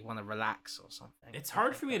you want to relax or something. It's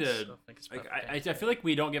hard for me to like. I feel like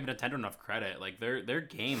we don't give Nintendo enough credit. Like their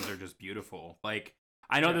games are just beautiful. Like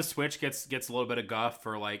I know the Switch gets a little bit of guff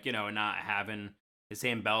for like, you know, not having the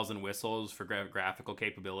same bells and whistles for graphical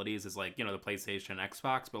capabilities as like, you know, the PlayStation and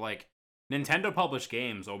Xbox, but like Nintendo published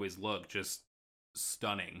games always look just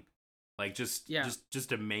stunning. Like just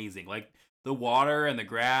amazing. Like the water and the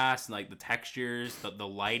grass and like the textures, the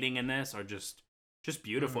lighting in this are just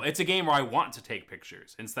beautiful. It's a game where I want to take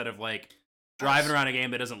pictures instead of like driving around a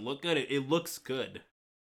game that doesn't look good. It looks good.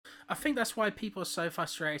 I think that's why people are so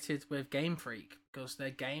frustrated with Game Freak, because their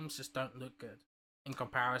games just don't look good in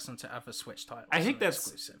comparison to other Switch titles. I think that's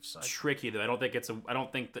exclusive, so. Tricky though. I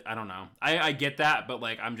don't know. I get that, but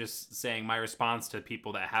like I'm just saying my response to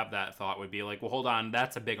people that have that thought would be like, well, hold on,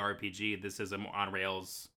 that's a big RPG. This is a on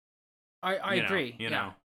rails. I agree. You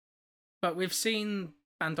know. But we've seen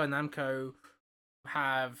Bandai Namco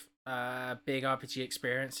have big RPG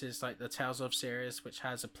experiences like the Tales of series, which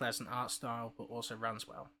has a pleasant art style but also runs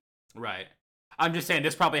well. Right. I'm just saying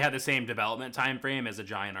this probably had the same development time frame as a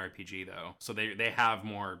giant RPG though, so they have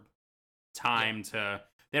more time to.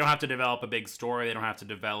 They don't have to develop a big story. They don't have to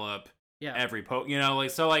develop every you know,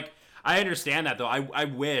 like so like. I understand that though. I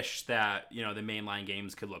wish that, you know, the mainline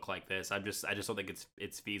games could look like this. I just don't think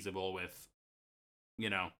it's feasible with, you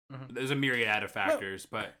know, there's a myriad of factors,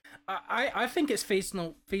 but I think it's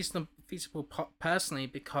feasible personally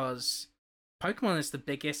because Pokemon is the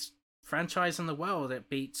biggest franchise in the world. It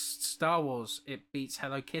beats Star Wars, it beats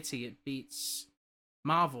Hello Kitty, it beats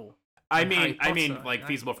Marvel. I mean, like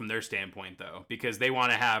feasible from their standpoint though, because they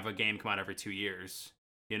want to have a game come out every 2 years.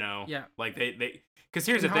 You know, like they because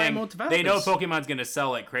here's the thing, they know Pokemon's gonna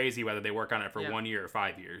sell like crazy whether they work on it for 1 year or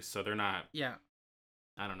 5 years, so they're not. Yeah,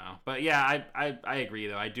 I don't know, but yeah, I agree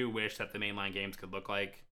though. I do wish that the mainline games could look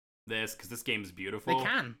like this because this game's beautiful. They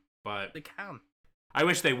can, but they can. I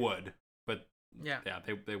wish they would, but yeah,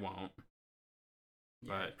 they won't. Yeah,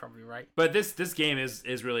 but probably right. But this game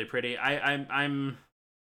is really pretty. I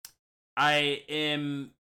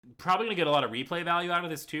am probably gonna get a lot of replay value out of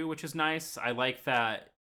this too, which is nice. I like that.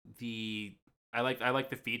 I like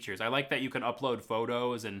the features. I like that you can upload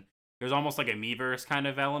photos and there's almost like a Miiverse kind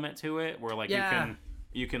of element to it where like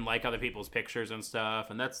you can like other people's pictures and stuff,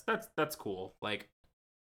 and that's cool. Like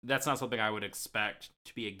that's not something I would expect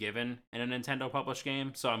to be a given in a Nintendo published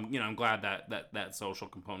game. So I'm glad that social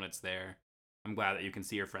component's there. I'm glad that you can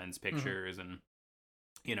see your friends' pictures and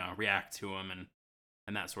you know, react to them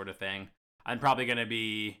and that sort of thing. I'm probably going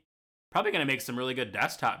to make some really good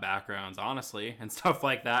desktop backgrounds, honestly, and stuff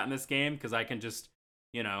like that in this game, because I can just,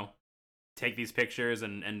 you know, take these pictures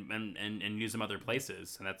and use them other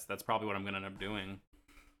places, and that's probably what I'm going to end up doing.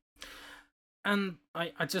 And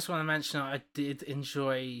I just want to mention I did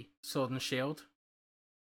enjoy Sword and Shield,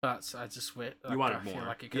 but I just you wanted more. Feel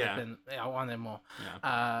like it could have been. I wanted more.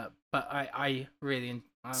 Yeah. But I really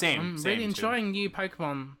I'm really enjoying new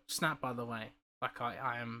Pokemon Snap, by the way. Like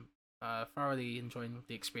I am thoroughly enjoying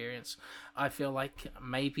the experience. I feel like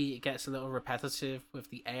maybe it gets a little repetitive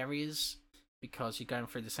with the areas because you're going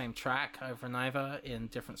through the same track over and over in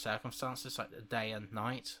different circumstances, like the day and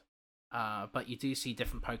night. But you do see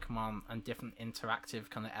different Pokemon and different interactive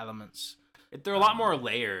kind of elements. They're a lot more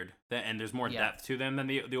layered, and there's more depth to them than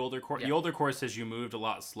the older course. The older courses you moved a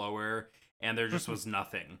lot slower, and there just was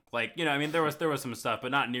nothing. Like, you know, I mean, there was some stuff,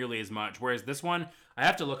 but not nearly as much. Whereas this one, I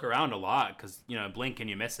have to look around a lot because, you know, blink and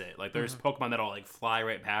you miss it. Like, there's Pokemon that'll like fly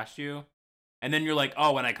right past you, and then you're like,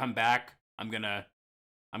 oh, when I come back, I'm gonna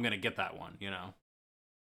get that one. You know.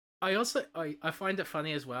 I also I find it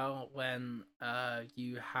funny as well when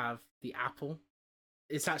you have the apple.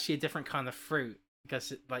 It's actually a different kind of fruit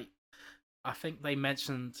because it, like, I think they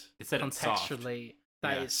mentioned contextually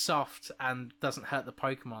that it's soft and doesn't hurt the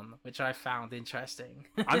Pokemon, which I found interesting.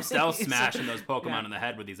 I'm still smashing those Pokemon in the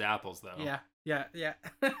head with these apples, though. Yeah, Yeah, yeah.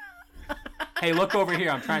 Hey, look over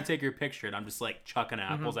here. I'm trying to take your picture, and I'm just like chucking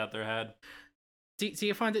apples at their head. Do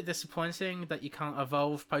you find it disappointing that you can't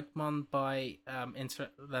evolve Pokemon by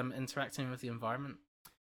them interacting with the environment?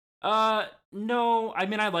 No. I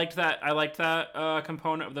mean, I liked that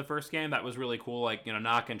component of the first game. That was really cool. Like,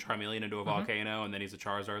 knocking Charmeleon into a volcano, and then he's a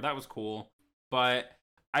Charizard. That was cool. But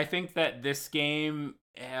I think that this game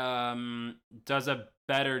does a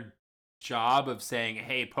better job of saying,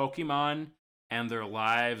 hey, Pokemon and their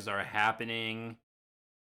lives are happening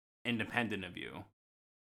independent of you.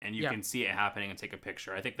 And you can see it happening and take a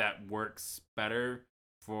picture. I think that works better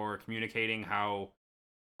for communicating how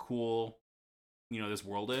cool, this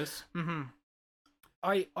world is. Mm-hmm.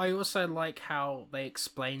 I also like how they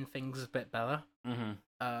explain things a bit better.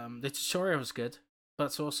 Mm-hmm. The tutorial was good,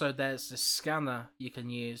 but also there's this scanner you can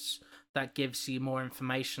use that gives you more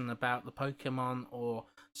information about the Pokemon or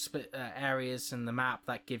areas in the map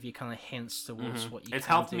that give you kind of hints towards what you It's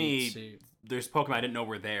can helped do me. There's Pokemon I didn't know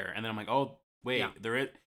were there, and then I'm like, oh wait,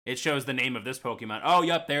 it shows the name of this Pokemon. Oh,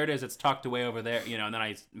 yep, there it is. It's tucked away over there. And then I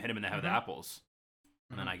hit him in the head with apples,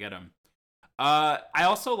 and then I get him. I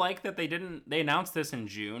also like that they announced this in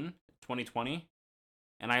June 2020,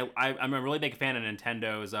 and I'm a really big fan of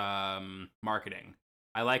Nintendo's marketing.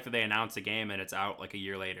 I like that they announced a game and it's out like a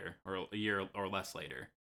year later or a year or less later.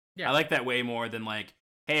 Yeah, I like that way more than like,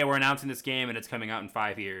 hey, we're announcing this game and it's coming out in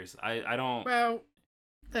 5 years. I don't. Well,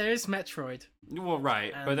 there is Metroid. Well,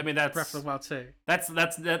 right, but I mean that's Breath of the Wild 2.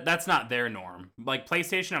 That's not their norm. Like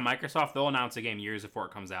PlayStation and Microsoft, they'll announce a game years before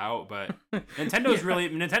it comes out, but Nintendo's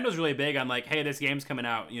really big on like, hey, this game's coming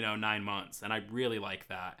out, 9 months, and I really like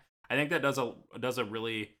that. I think that does a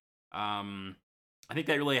really I think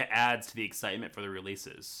that really adds to the excitement for the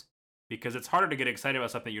releases, because it's harder to get excited about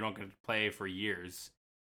something you don't get to play for years.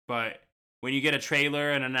 But when you get a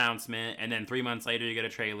trailer, an announcement, and then 3 months later you get a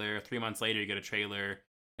trailer, 3 months later you get a trailer,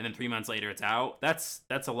 and then 3 months later it's out, that's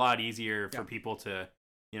a lot easier for people to,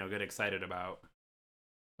 get excited about.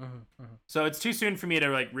 So it's too soon for me to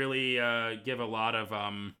like really give a lot of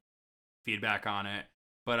feedback on it.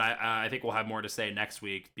 But I think we'll have more to say next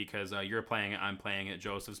week, because you're playing it, I'm playing it,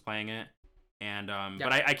 Joseph's playing it. And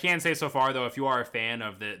but I can say so far though, if you are a fan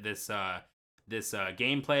of this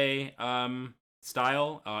gameplay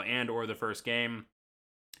style and or the first game,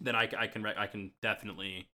 then I can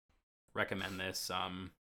definitely recommend this.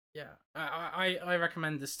 I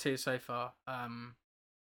recommend this too so far.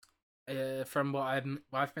 From what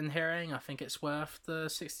I've been hearing, I think it's worth the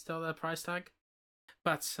 $60 price tag.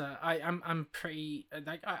 But I'm pretty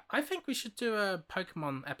like I think we should do a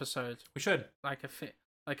Pokemon episode. We should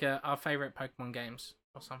our favorite Pokemon games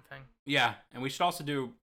or something. Yeah, and we should also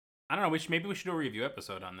do, I don't know, maybe we should do a review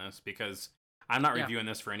episode on this, because I'm not reviewing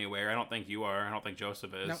this for anywhere. I don't think you are. I don't think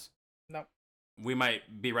Joseph is. Nope. We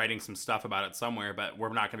might be writing some stuff about it somewhere, but we're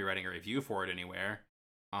not going to be writing a review for it anywhere.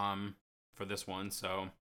 For this one, so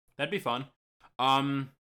that'd be fun. I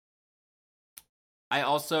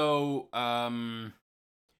also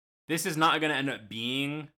this is not going to end up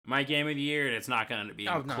being my game of the year, and it's not going to end up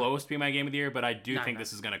being close to being my game of the year, but I do think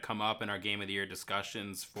this is going to come up in our game of the year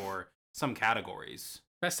discussions for some categories.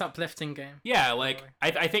 Best uplifting game. Yeah, like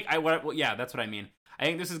I think that's what I mean. I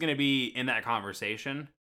think this is going to be in that conversation,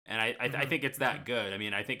 and I think it's that good. I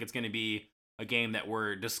mean, I think it's going to be a game that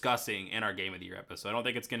we're discussing in our game of the year episode. I don't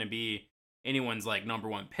think it's going to be anyone's like number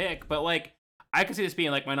one pick, but like I could see this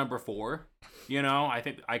being like my number 4. I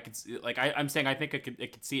think I could like I'm saying I think I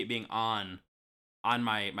could see it being on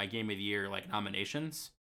my game of the year like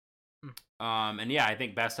nominations. And yeah, I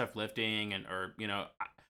think best uplifting or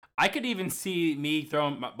I could even see me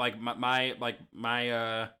throwing my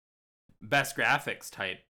best graphics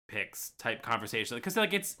type conversation, because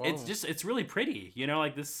like it's really pretty,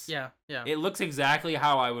 like this. Yeah. It looks exactly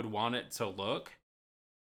how I would want it to look.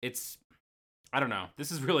 I don't know.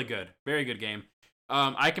 This is really good. Very good game.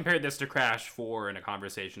 I compared this to Crash 4 in a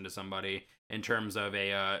conversation to somebody in terms of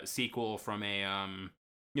a sequel from a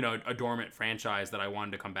dormant franchise that I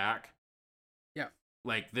wanted to come back. Yeah.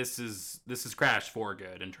 Like this is Crash 4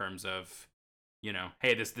 good in terms of,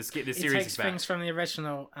 hey, this series is back. It takes things from the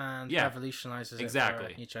original and revolutionizes it for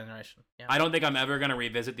a new generation. Yeah. I don't think I'm ever going to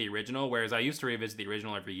revisit the original, whereas I used to revisit the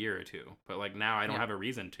original every year or two. But like now I don't have a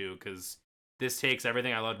reason to, because this takes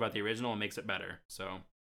everything I loved about the original and makes it better. So,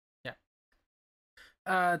 yeah.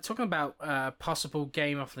 Talking about possible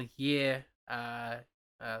game of the year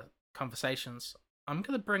conversations, I'm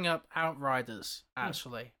gonna bring up Outriders.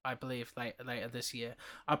 Actually, I believe later this year.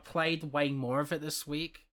 I played way more of it this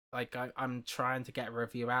week. Like I'm trying to get a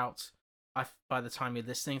review out. By the time you're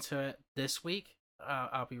listening to it this week,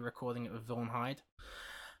 I'll be recording it with Vaughan Hyde,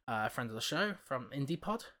 a friend of the show from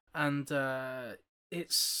IndiePod. and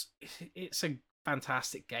it's a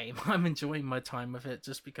fantastic game. I'm enjoying my time with it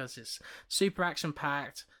just because it's super action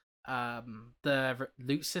packed. The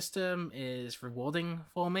loot system is rewarding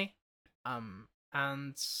for me,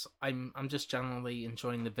 and I'm just generally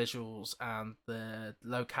enjoying the visuals and the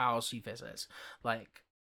locales you visit. Like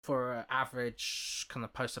for an average kind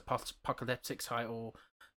of post-apocalyptic title,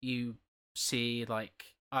 you see like,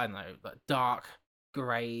 I don't know, like dark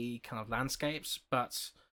grey kind of landscapes, but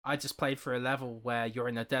I just played for a level where you're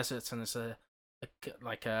in a desert and there's a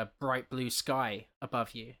bright blue sky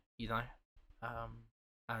above you, you know,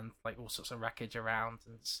 and like all sorts of wreckage around,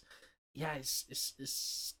 and it's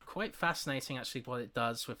quite fascinating actually what it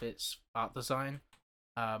does with its art design,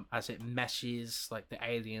 as it meshes like the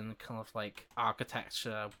alien kind of like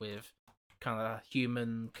architecture with kind of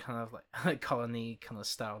human kind of like colony kind of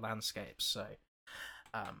style landscapes. So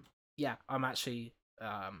yeah, I'm actually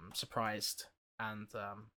surprised and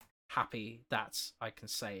happy that I can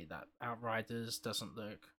say that Outriders doesn't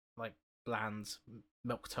look like bland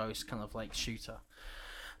milquetoast kind of like shooter.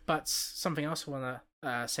 But something else I want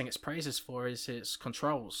to sing its praises for is its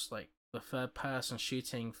controls. Like the third person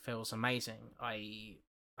shooting feels amazing. I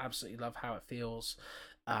absolutely love how it feels.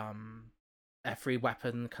 Every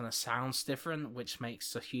weapon kind of sounds different, which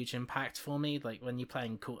makes a huge impact for me. Like when you're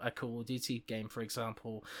playing a Call of Duty game, for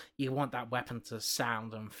example, you want that weapon to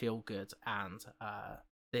sound and feel good, and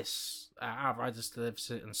this Outriders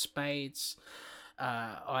delivers it in spades.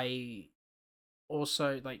 I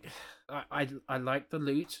also like I like the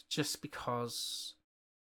loot just because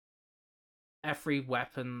every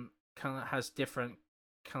weapon kind of has different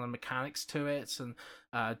kind of mechanics to it, and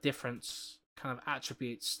different kind of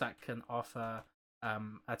attributes that can offer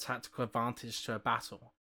a tactical advantage to a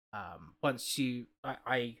battle. Once you,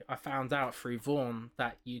 I found out through Vaughn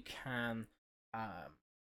that you can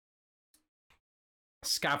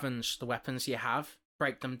scavenge the weapons you have,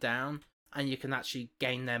 break them down, and you can actually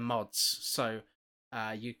gain their mods. So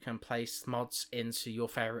you can place mods into your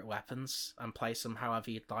favorite weapons and place them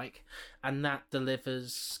however you'd like, and that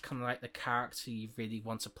delivers kind of like the character you really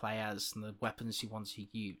want to play as and the weapons you want to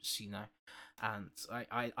use, you know. And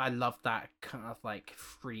I love that kind of like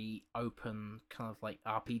free, open kind of like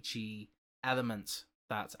RPG element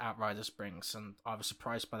that Outriders brings, and I was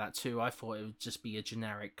surprised by that too. I thought it would just be a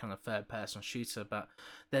generic kind of third-person shooter, but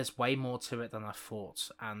there's way more to it than I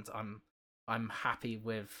thought, and I'm happy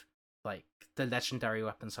with like the legendary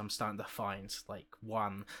weapons I'm starting to find. Like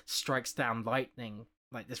one strikes down lightning,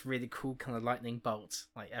 like this really cool kind of lightning bolt,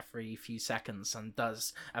 like every few seconds, and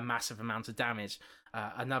does a massive amount of damage.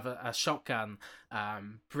 A shotgun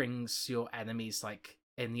brings your enemies like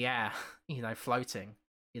in the air, you know, floating,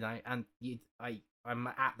 you know. And I'm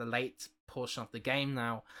at the late portion of the game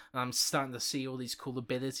now, and I'm starting to see all these cool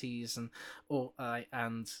abilities and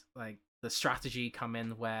like the strategy come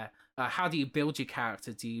in where how do you build your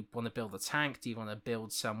character? Do you want to build a tank? Do you want to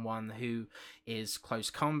build someone who is close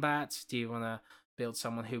combat? Do you want to build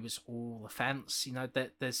someone who is all offense? You know,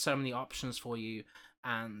 there's so many options for you,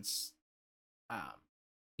 and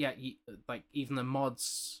like even the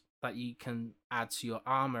mods that you can add to your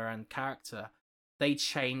armor and character, they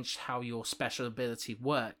change how your special ability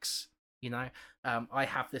works. You know, I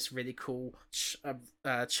have this really cool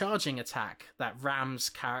charging attack that rams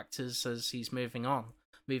characters as he's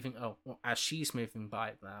as she's moving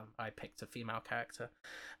by. I picked a female character,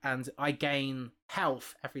 and I gain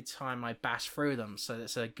health every time I bash through them, so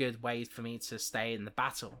that's a good way for me to stay in the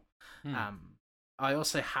battle. I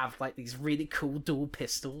also have like these really cool dual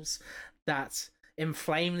pistols that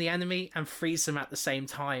inflame the enemy and freeze them at the same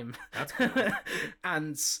time. That's cool.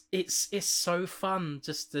 And it's so fun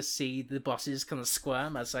just to see the bosses kind of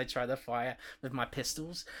squirm as I try to fire with my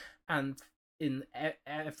pistols. And in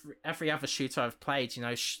every other shooter I've played, you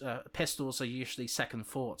know, pistols are usually second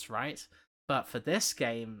thoughts, right? But for this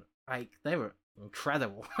game, like, they were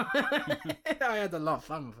incredible. I had a lot of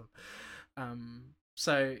fun with them.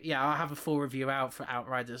 So yeah, I'll have a full review out for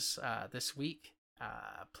Outriders this week.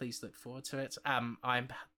 Please look forward to it.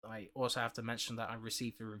 I also have to mention that I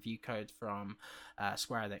received a review code from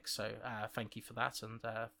Square Enix, so thank you for that, and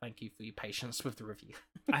thank you for your patience with the review.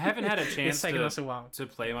 I haven't had a chance it's taken us a while to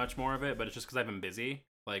play much more of it, but it's just because I've been busy,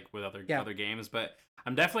 like with other games. But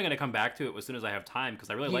I'm definitely going to come back to it as soon as I have time, because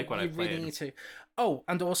I really like what I've played. You really need to. Oh,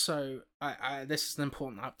 and also, I this is an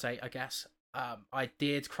important update, I guess. I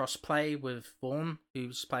did cross-play with Vaughn,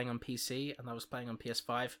 who's playing on PC, and I was playing on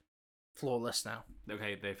PS5. Flawless now.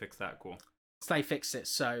 Okay, they fixed that. Cool. So they fixed it,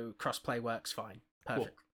 so crossplay works fine.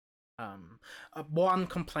 Perfect. Cool. One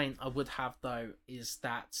complaint I would have though is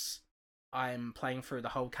that I'm playing through the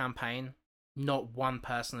whole campaign. Not one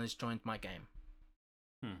person has joined my game.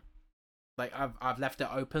 Like I've left it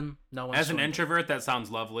open. No one. As an introvert, that sounds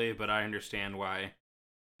lovely, but I understand why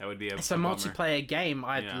that would be a. It's a bummer. multiplayer game.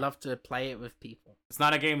 I'd love to play it with people. It's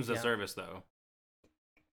not a games as a service though.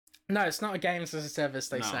 No, it's not a games as a service.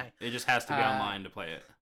 They say it just has to be online to play it.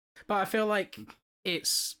 But I feel like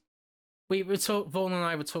it's. Vaughn and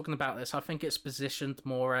I were talking about this. I think it's positioned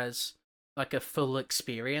more as like a full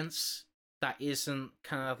experience that isn't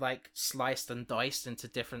kind of like sliced and diced into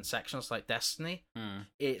different sections like Destiny.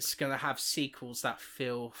 It's going to have sequels that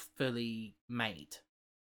feel fully made.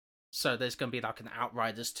 So there's going to be like an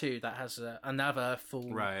Outriders 2 that has another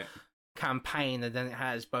full campaign, and then it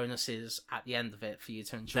has bonuses at the end of it for you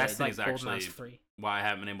to enjoy. Destiny is like actually 3. Why I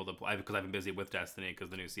haven't been able to play, because I've been busy with Destiny because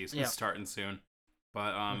the new season is starting soon.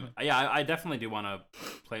 But I definitely do want to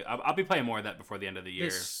play. I'll be playing more of that before the end of the year.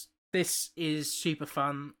 This is super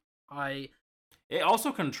fun. It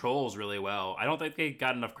also controls really well. I don't think they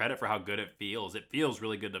got enough credit for how good it feels. It feels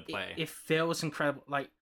really good to play. It feels incredible.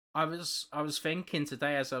 Like I was thinking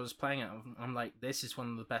today as I was playing it, I'm like, this is one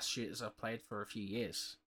of the best shooters I've played for a few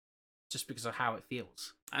years, just because of how it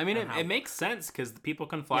feels. I mean, it makes sense because the People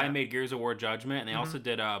Can Fly made Gears of War Judgment, and they also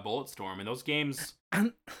did Bulletstorm, and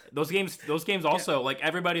those games also like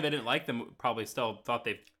everybody that didn't like them probably still thought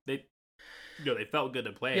they felt good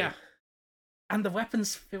to play. Yeah. And the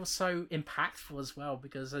weapons feel so impactful as well,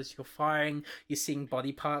 because as you're firing, you're seeing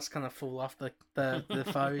body parts kind of fall off the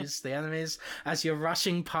foes, the enemies. As you're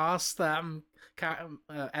rushing past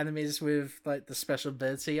enemies with like the special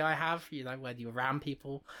ability I have, when you ram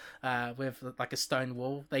people with like a stone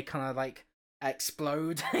wall, they kind of like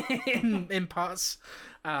explode in parts.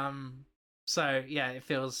 So yeah, it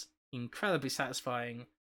feels incredibly satisfying,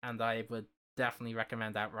 and I would definitely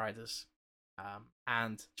recommend Outriders.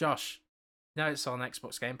 And Josh, no, it's on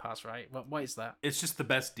Xbox Game Pass, right? What is that? It's just the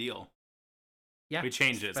best deal. Yeah, we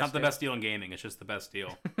changed it. It's not the best deal in gaming. It's just the best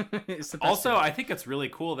deal. It's the best also, deal. I think it's really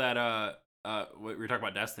cool that we were talking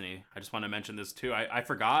about Destiny. I just want to mention this too. I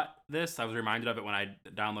forgot this. I was reminded of it when I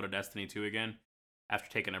downloaded Destiny 2 again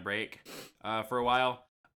after taking a break for a while.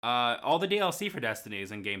 All the DLC for Destiny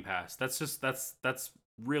is in Game Pass. That's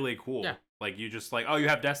really cool. Yeah. Like you just like, you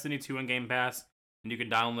have Destiny 2 in Game Pass, and you can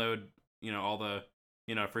download all the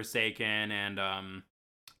Forsaken and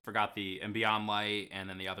and Beyond Light, and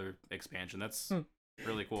then the other expansion. That's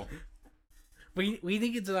really cool. We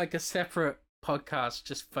need to do like a separate podcast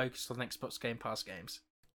just focused on Xbox Game Pass games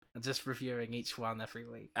and just reviewing each one every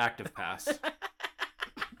week. Active Pass.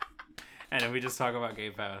 And then we just talk about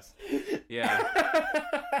Game Pass. Yeah.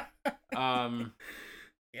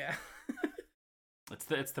 Yeah.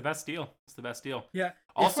 It's the best deal. It's the best deal. Yeah.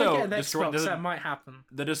 Also, that might happen.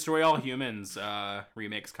 The Destroy All Humans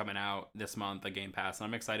remake's coming out this month on Game Pass, and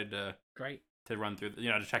I'm excited to run through,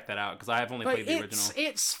 to check that out, because I have only played the original.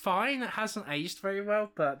 It's fine. It hasn't aged very well,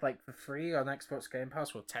 but like for free on Xbox Game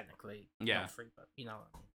Pass, well, technically not free, but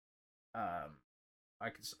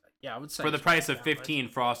I would say for the price of 15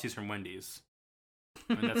 Frosties from Wendy's.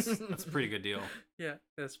 I mean, that's a pretty good deal. Yeah,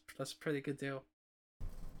 that's a pretty good deal.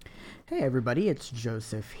 Hey everybody, it's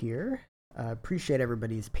Joseph here. Appreciate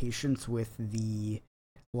everybody's patience with the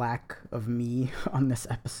lack of me on this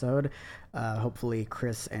episode. Hopefully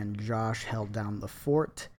Chris and Josh held down the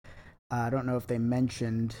fort. I don't know if they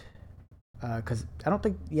mentioned, because I don't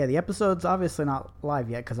think, the episode's obviously not live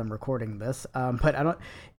yet because I'm recording this. But I don't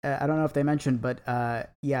know if they mentioned, but I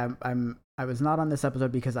was not on this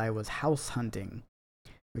episode because I was house hunting,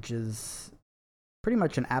 which is pretty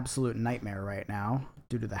much an absolute nightmare right now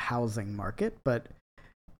due to the housing market, but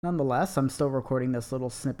nonetheless, I'm still recording this little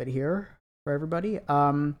snippet here for everybody.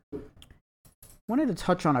 Wanted to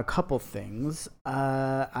touch on a couple things.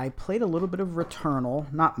 I played a little bit of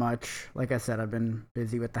Returnal, not much. Like I said, I've been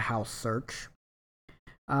busy with the house search.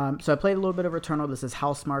 So I played a little bit of Returnal. This is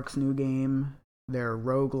Housemarque's new game. They're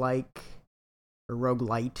roguelike, or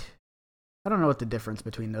roguelite. I don't know what the difference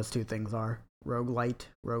between those two things are. Roguelite,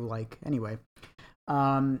 roguelike. Anyway.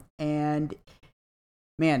 And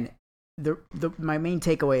man, my main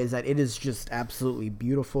takeaway is that it is just absolutely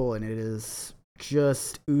beautiful, and it is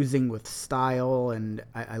just oozing with style, and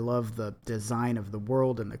I love the design of the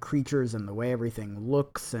world and the creatures and the way everything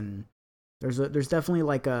looks, and there's definitely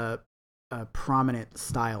like a prominent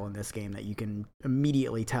style in this game that you can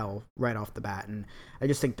immediately tell right off the bat, and I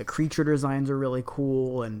just think the creature designs are really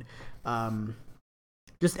cool, and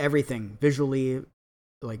just everything visually,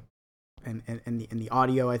 like, and the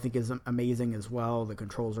audio I think is amazing as well. The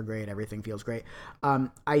controls are great. Everything feels great.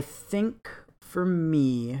 I think for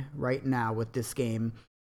me right now with this game,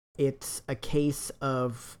 it's a case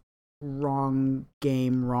of wrong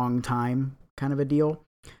game, wrong time kind of a deal.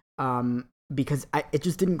 because it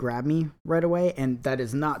just didn't grab me right away. And that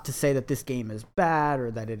is not to say that this game is bad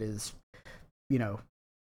or that it is,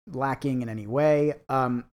 lacking in any way.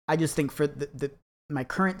 I just think for my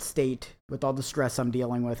current state, with all the stress I'm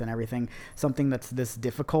dealing with and everything, something that's this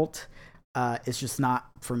difficult is just not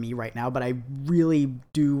for me right now. But I really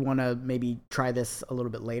do want to maybe try this a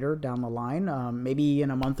little bit later down the line, maybe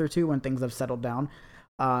in a month or two when things have settled down,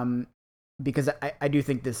 because I do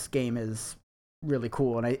think this game is really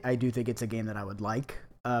cool, and I do think it's a game that I would like.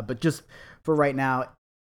 But just for right now,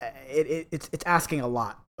 it's asking a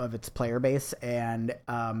lot of its player base, and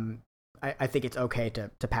I think it's okay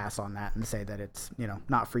to pass on that and say that it's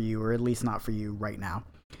not for you, or at least not for you right now.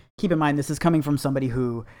 Keep in mind, this is coming from somebody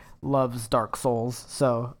who loves Dark Souls,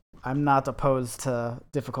 so I'm not opposed to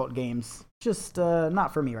difficult games, just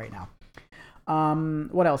not for me right now.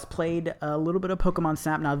 What else? Played a little bit of Pokemon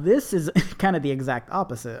Snap. Now, this is kind of the exact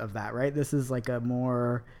opposite of that, right? This is like a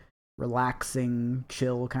more relaxing,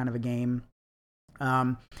 chill kind of a game.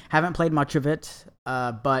 Haven't played much of it,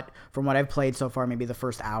 but from what I've played so far, maybe the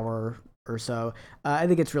first hour or so, I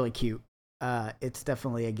think it's really cute. It's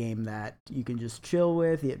definitely a game that you can just chill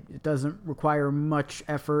with. It doesn't require much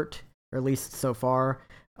effort, or at least so far.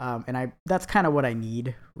 And that's kind of what I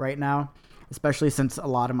need right now, especially since a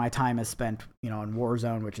lot of my time is spent, in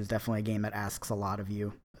Warzone, which is definitely a game that asks a lot of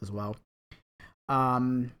you as well.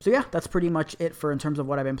 So yeah, that's pretty much it in terms of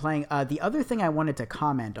what I've been playing. The other thing I wanted to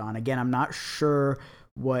comment on, again, I'm not sure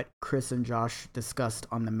what Chris and Josh discussed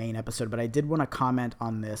on the main episode, but I did want to comment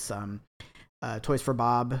on this Toys for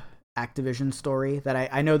Bob Activision story that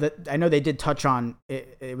I know they did touch on.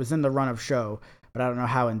 It was in the run of show, but I don't know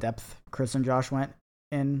how in depth Chris and Josh went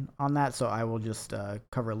in on that, so I will just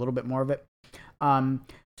cover a little bit more of it.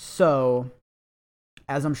 So,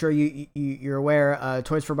 as I'm sure you're aware,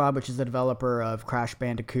 Toys for Bob, which is the developer of Crash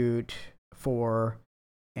Bandicoot 4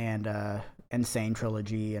 and Insane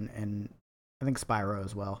Trilogy and I think Spyro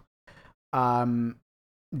as well,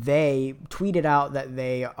 they tweeted out that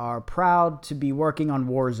they are proud to be working on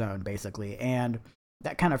Warzone, basically, and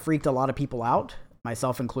that kind of freaked a lot of people out,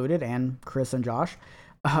 myself included, and Chris and Josh,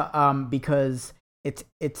 because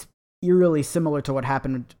it's eerily similar to what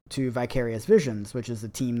happened to Vicarious Visions, which is the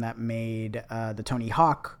team that made the Tony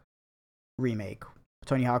Hawk remake,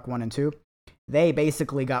 Tony Hawk 1 and 2. They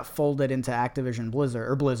basically got folded into Activision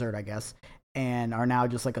Blizzard, I guess, and are now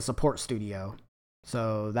just like a support studio.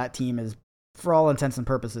 So that team is, for all intents and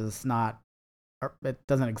purposes, it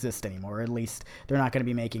doesn't exist anymore. Or at least they're not going to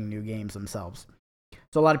be making new games themselves.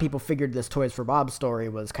 So a lot of people figured this Toys for Bob story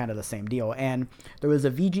was kind of the same deal. And there was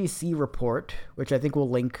a VGC report, which I think we'll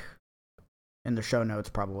link in the show notes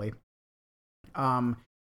probably,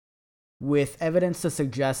 with evidence to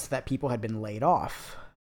suggest that people had been laid off.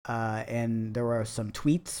 And there were some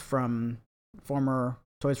tweets from former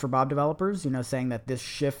Toys for Bob developers, saying that this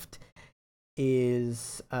shift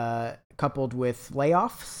is coupled with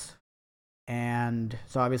layoffs. And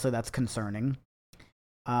so obviously that's concerning.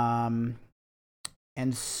 And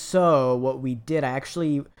so what we did, I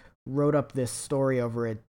actually wrote up this story over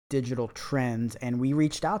at Digital Trends, and we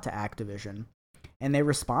reached out to Activision, and they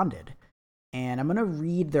responded. And I'm going to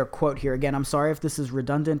read their quote here. Again, I'm sorry if this is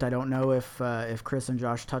redundant. I don't know if Chris and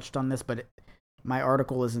Josh touched on this, but my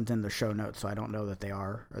article isn't in the show notes, so I don't know that they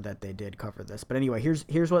are or that they did cover this. But anyway,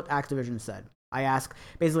 here's what Activision said. I asked,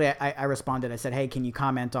 basically, I responded. I said, hey, can you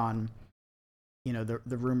comment on, the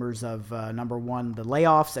rumors of, number one, the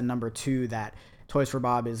layoffs, and number two, that Toys for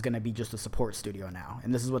Bob is going to be just a support studio now.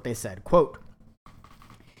 And this is what they said, quote,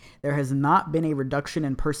 "There has not been a reduction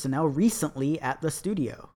in personnel recently at the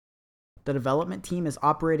studio. The development team is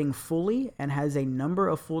operating fully and has a number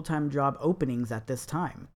of full-time job openings at this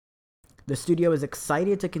time. The studio is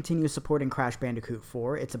excited to continue supporting Crash Bandicoot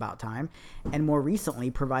 4, It's About Time, and more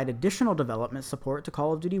recently provide additional development support to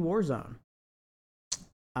Call of Duty Warzone."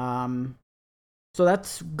 So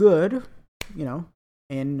that's good,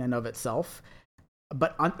 in and of itself.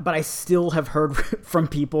 But I still have heard from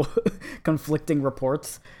people conflicting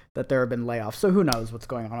reports that there have been layoffs. So who knows what's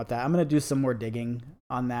going on with that. I'm going to do some more digging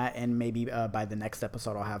on that, and maybe by the next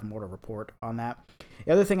episode I'll have more to report on that.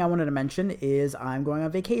 The other thing I wanted to mention is I'm going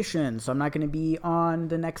on vacation, so I'm not going to be on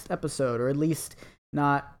the next episode, or at least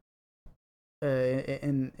not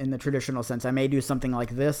in the traditional sense. I may do something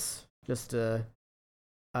like this just to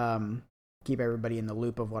keep everybody in the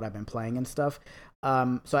loop of what I've been playing and stuff.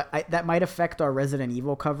 So that might affect our Resident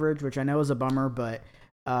Evil coverage, which I know is a bummer, but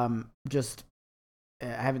just I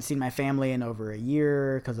haven't seen my family in over a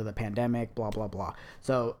year because of the pandemic, blah, blah, blah.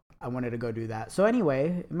 So I wanted to go do that. So anyway,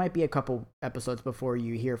 it might be a couple episodes before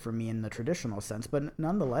you hear from me in the traditional sense, but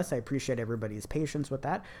nonetheless, I appreciate everybody's patience with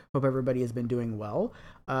that. Hope everybody has been doing well.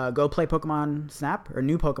 Go play Pokemon Snap, or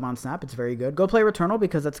new Pokemon Snap. It's very good. Go play Returnal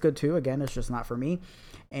because that's good too. Again, it's just not for me.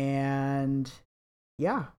 And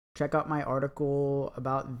yeah, check out my article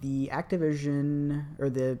about the Activision,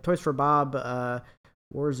 or the Toys for Bob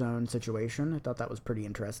Warzone situation. I thought that was pretty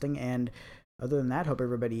interesting. And other than that, hope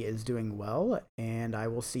everybody is doing well, and I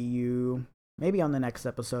will see you maybe on the next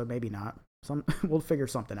episode, maybe not. We'll figure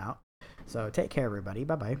something out. So take care, everybody.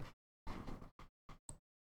 Bye-bye.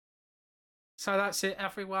 So that's it,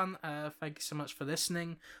 everyone. Thank you so much for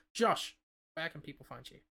listening. Josh, where can people find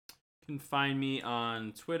you? You can find me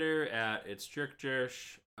on Twitter at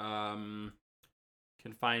itsjerkjersh. You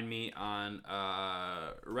can find me on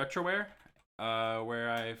Retroware,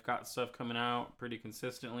 where I've got stuff coming out pretty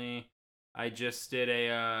consistently. I just did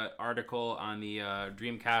a article on the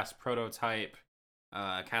Dreamcast prototype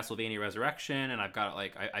Castlevania Resurrection, and I've got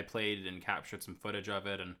I played and captured some footage of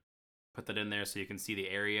it and put that in there so you can see the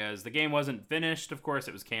areas. The game wasn't finished, of course.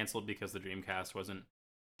 It was canceled because the Dreamcast wasn't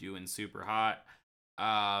doing super hot.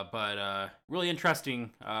 But really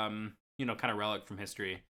interesting, kind of relic from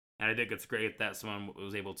history. And I think it's great that someone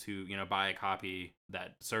was able to, buy a copy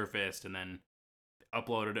that surfaced and then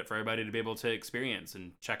uploaded it for everybody to be able to experience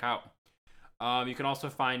and check out. You can also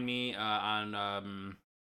find me on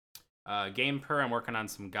GamePer. I'm working on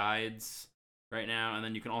some guides right now, and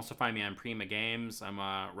then you can also find me on Prima Games. I'm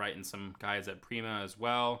writing some guides at Prima as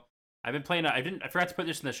well. I've been playing. I forgot to put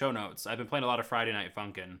this in the show notes. I've been playing a lot of Friday Night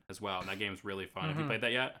Funkin' as well, and that game's really fun. Have you played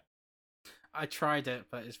that yet? I tried it,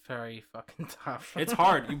 but it's very fucking tough. It's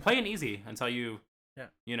hard. You play it easy until you.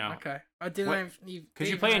 Yeah. Okay. I didn't. Because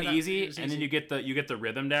you play it easy, and then you get the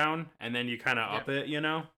rhythm down, and then you kind of up it,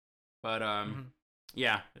 But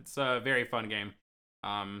yeah, it's a very fun game.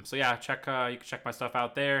 So yeah, you can check my stuff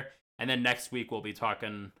out there. And then next week we'll be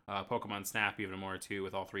talking Pokemon Snap even more too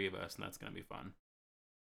with all three of us, and that's gonna be fun.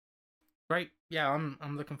 Great. Yeah,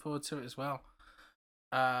 I'm looking forward to it as well.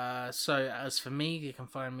 So as for me, you can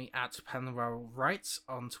find me at Penroll Writes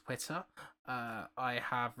on Twitter. I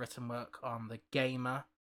have written work on The Gamer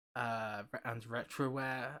and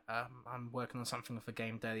Retroware. I'm working on something for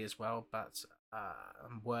Game Daily as well, but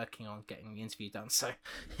I'm working on getting the interview done, so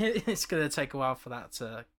it's going to take a while for that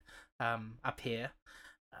to appear.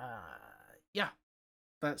 Yeah,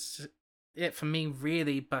 that's it for me,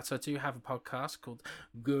 really, but I do have a podcast called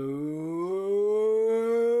Go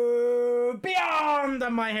Beyond, the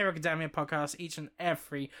My Hero Academia podcast, each and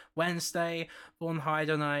every Wednesday. Vaughn Hyde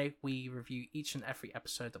and I, we review each and every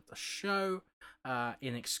episode of the show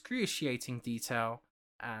in excruciating detail,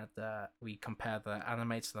 and we compare the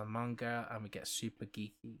anime to the manga, and we get super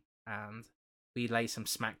geeky, and we lay some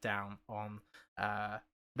smackdown on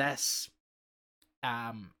less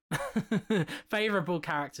favorable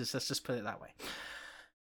characters, let's just put it that way.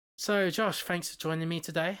 So Josh, thanks for joining me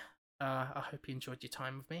today. I hope you enjoyed your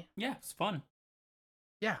time with me. Yeah, it's fun.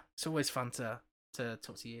 Yeah, it's always fun to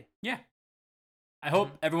talk to you. Yeah, I hope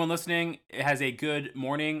everyone listening has a good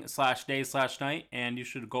morning / day / night, and you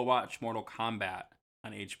should go watch Mortal Kombat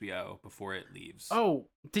on HBO before it leaves. Oh,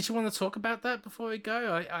 did you want to talk about that before we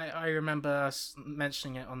go? I remember us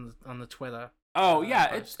mentioning it on the Twitter. Oh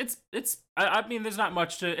yeah, it's. I mean, there's not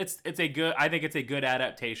much to. It's a good. I think it's a good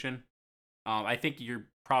adaptation. I think you're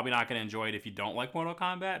probably not going to enjoy it if you don't like Mortal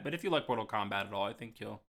Kombat, but if you like Mortal Kombat at all, I think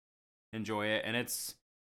you'll enjoy it. And it's,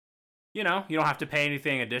 you don't have to pay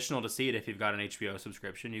anything additional to see it if you've got an HBO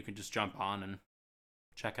subscription. You can just jump on and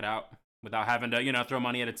check it out without having to, throw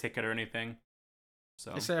money at a ticket or anything.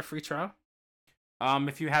 So is there a free trial?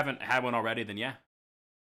 If you haven't had one already, then yeah.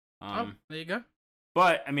 There you go.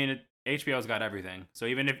 But I mean, HBO's got everything. So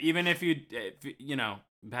even if you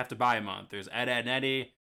have to buy a month, there's Ed, Edd n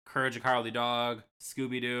Eddy, Courage the Cowardly Dog,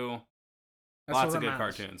 Scooby-Doo, lots of good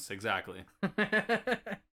cartoons. Exactly.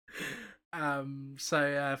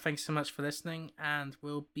 So thanks so much for listening, and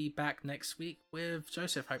we'll be back next week with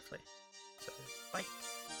Joseph, hopefully. So bye.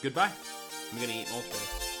 Goodbye. I'm gonna eat multiple.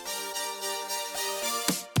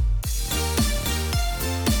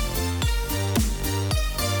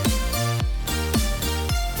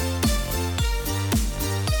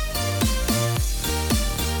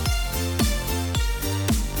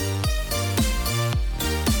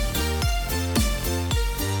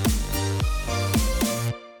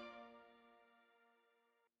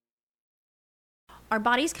 Our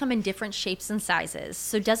bodies come in different shapes and sizes,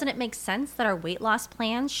 so doesn't it make sense that our weight loss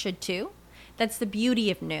plans should too? That's the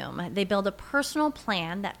beauty of Noom. They build a personal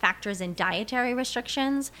plan that factors in dietary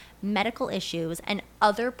restrictions, medical issues, and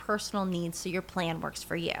other personal needs so your plan works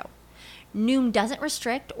for you. Noom doesn't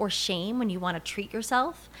restrict or shame when you want to treat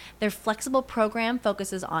yourself. Their flexible program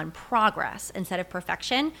focuses on progress instead of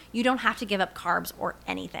perfection. You don't have to give up carbs or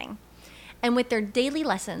anything. And with their daily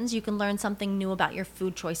lessons, you can learn something new about your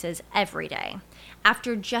food choices every day.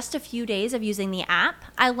 After just a few days of using the app,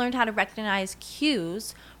 I learned how to recognize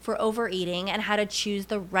cues for overeating and how to choose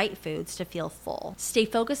the right foods to feel full. Stay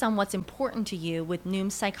focused on what's important to you with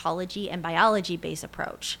Noom's psychology and biology-based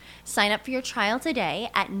approach. Sign up for your trial today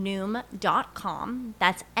at Noom.com.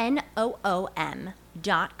 That's Noom.com.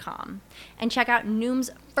 And check out Noom's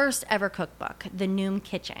first ever cookbook, The Noom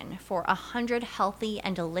Kitchen, for 100 healthy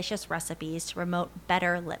and delicious recipes to promote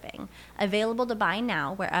better living. Available to buy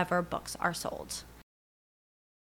now wherever books are sold.